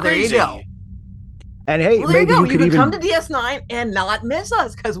miss you like Well, there you crazy. go. And hey, Well, there you maybe go. you You could could even come to DS9 and not miss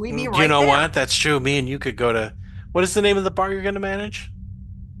us because we'd be right You know there. what? That's true. Me and you could go to. What is the name of the bar you're going to manage?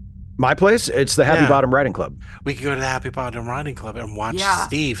 my place. It's the Happy Yeah. Bottom Riding Club. We could go to the Happy Bottom Riding Club and watch Yeah.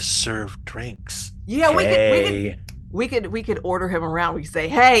 Steve serve drinks. Yeah, Hey. we could order him around. We could say,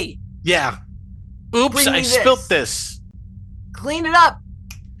 "Hey, Yeah. Oops, Bring me I this. spilt this. clean it up,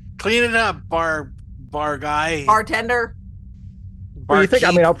 Clean it up, bar guy. bartender." What do you think? I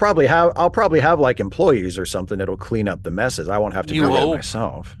barkeep. mean, I'll probably have like employees or something that'll clean up the messes. I won't have to You do that hope.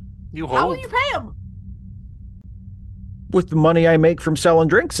 myself. You How will hope. you pay him? with the money I make from selling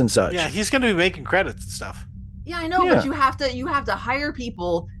drinks and Yeah, such. he's going to be making credits and stuff. Yeah, I know, but Yeah. you have to hire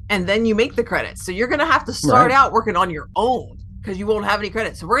people and then you make the credits. So you're gonna have to start Right. out working on your own because you won't have any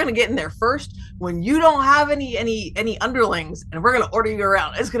credits. So we're gonna get in there first when you don't have any underlings, and we're gonna order you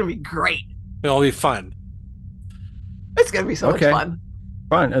around. It's gonna be great. It'll be fun. It's gonna be so much Okay. fun.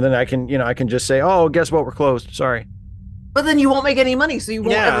 Fine. And then I can just say, oh, guess what? We're closed. Sorry. But then you won't make any money, so you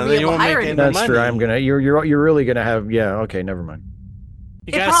won't Yeah, ever be then you able to won't hire make any anybody. That's true. money. You're really gonna have, yeah. Okay. Never mind.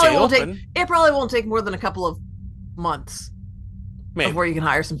 You It got to probably stay won't open. it probably won't take more than a couple of months Maybe. before you can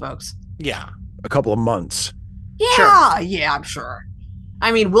hire some folks. Yeah. A couple of months. Yeah, yeah, I'm sure.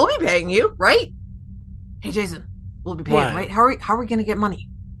 I mean, we'll be paying you, right? Hey, Jason, we'll be paying, What? right? How are we gonna get money?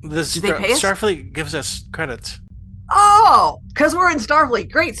 This Do they pay us? Starfleet gives us credits. Oh, because we're in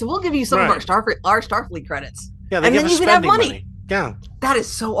Starfleet. Great. So we'll give you some of Right. our Starfleet credits. Yeah, they And give then us you can have spending money. Yeah. That is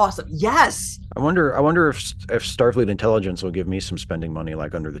so awesome. Yes. I wonder if Starfleet Intelligence will give me some spending money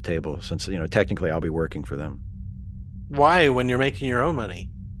like under the table, since technically I'll be working for them. Why when you're making your own money?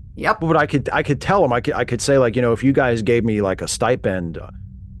 Yep. But I could tell them, I could say, like, if you guys gave me like a stipend,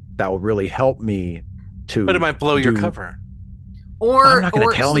 that would really help me to. But it might blow your do- cover. Or I'm not going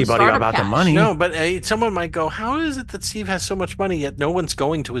or to tell some anybody startup about the cash. money. No, but someone might go, how is it that Steve has so much money yet no one's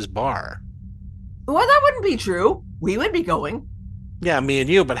going to his bar? Well, that wouldn't be true. We would be going. Yeah, me and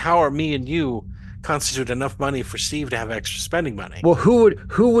you, but how are me and you constitute enough money for Steve to have extra spending money? Well, who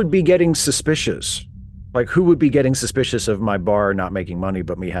would be getting suspicious? Like, who would be getting suspicious of my bar not making money,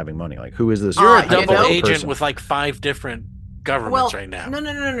 but me having money? Like, who is this? You're a you double know- agent person? with like 5 different governments Well, right now.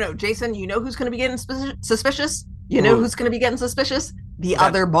 no, Jason, you know who's going to be getting suspicious? You know Who? who's going to be getting suspicious? The That-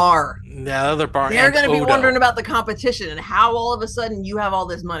 other bar. The other bar. They're and going to be Odo. wondering about the competition and how all of a sudden you have all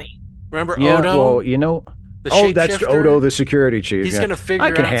this money. Remember Yeah, Odo? well, the that's shapeshifter? Odo, the security chief. He's yeah. going to figure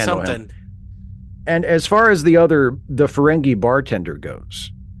I can out handle something. him. And as far as the Ferengi bartender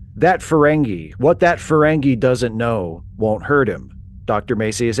goes, what that Ferengi doesn't know won't hurt him. Dr.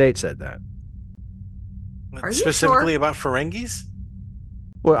 Macias 8 said that. Are you Specifically sure? about Ferengis?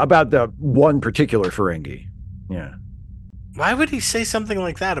 Well, about the one particular Ferengi. Yeah. Why would he say something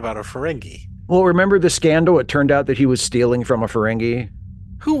like that about a Ferengi? Well, remember the scandal? It turned out that he was stealing from a Ferengi,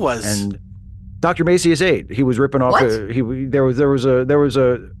 Who was? and Dr. Macias 8. He was ripping off. What? There was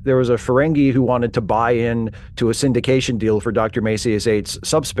a Ferengi who wanted to buy in to a syndication deal for Dr. Macias 8's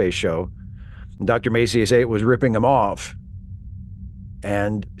subspace show. And Dr. Macias 8 was ripping him off.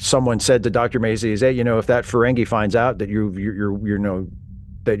 And someone said to Dr. Macias 8, if that Ferengi finds out that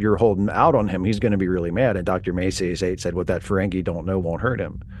that you're holding out on him, he's going to be really mad. And Dr. Macias 8 said, what that Ferengi don't know won't hurt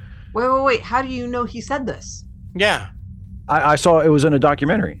him. Wait. How do you know he said this? Yeah. I saw it was in a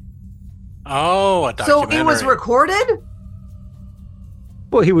documentary. Oh, a So documentary. it was recorded?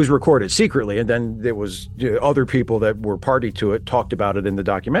 Well, he was recorded secretly, and then there was other people that were party to it talked about it in the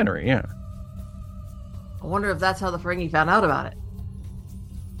documentary. Yeah. I wonder if that's how the Ferengi found out about it.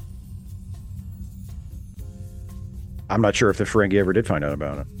 I'm not sure if the Ferengi ever did find out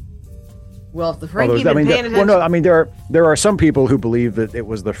about it. Well, if the Although, Ferengi been paying attention, there are some people who believe that it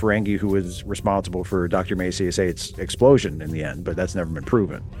was the Ferengi who was responsible for Dr. Macias 8's explosion in the end, but that's never been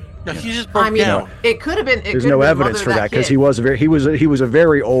proven. No, he just broke I mean, down. it could have been. There's no evidence for that because he was a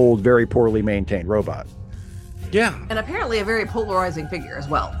very old, very poorly maintained robot. Yeah. and apparently a very polarizing figure as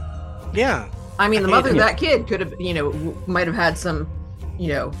well. Yeah. I mean, the I mother of hated that kid could have, might have had some,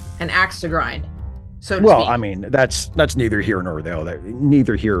 an axe to grind. So to Well, speak. I mean, that's neither here nor there.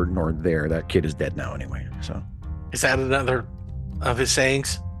 Neither here nor there. That kid is dead now anyway. So Is that another of his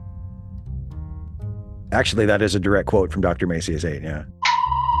sayings? actually, that is a direct quote from Dr. Macias 8. Yeah.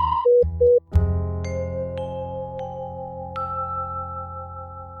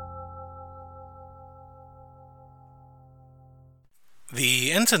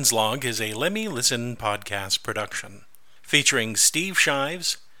 The Ensigns Log is a Lemmy Listen podcast production, featuring Steve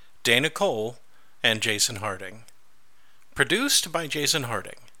Shives, Dana Cole, and Jason Harding. Produced by Jason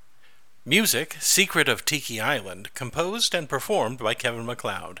Harding. Music, Secret of Tiki Island, composed and performed by Kevin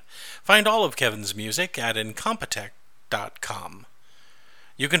MacLeod. Find all of Kevin's music at incompetech.com.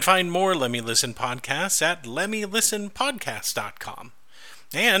 You can find more Lemmy Listen podcasts at lemmylistenpodcast.com.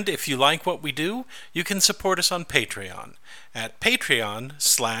 And if you like what we do, you can support us on Patreon at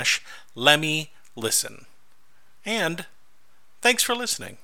patreon.com/lemmylisten. And thanks for listening.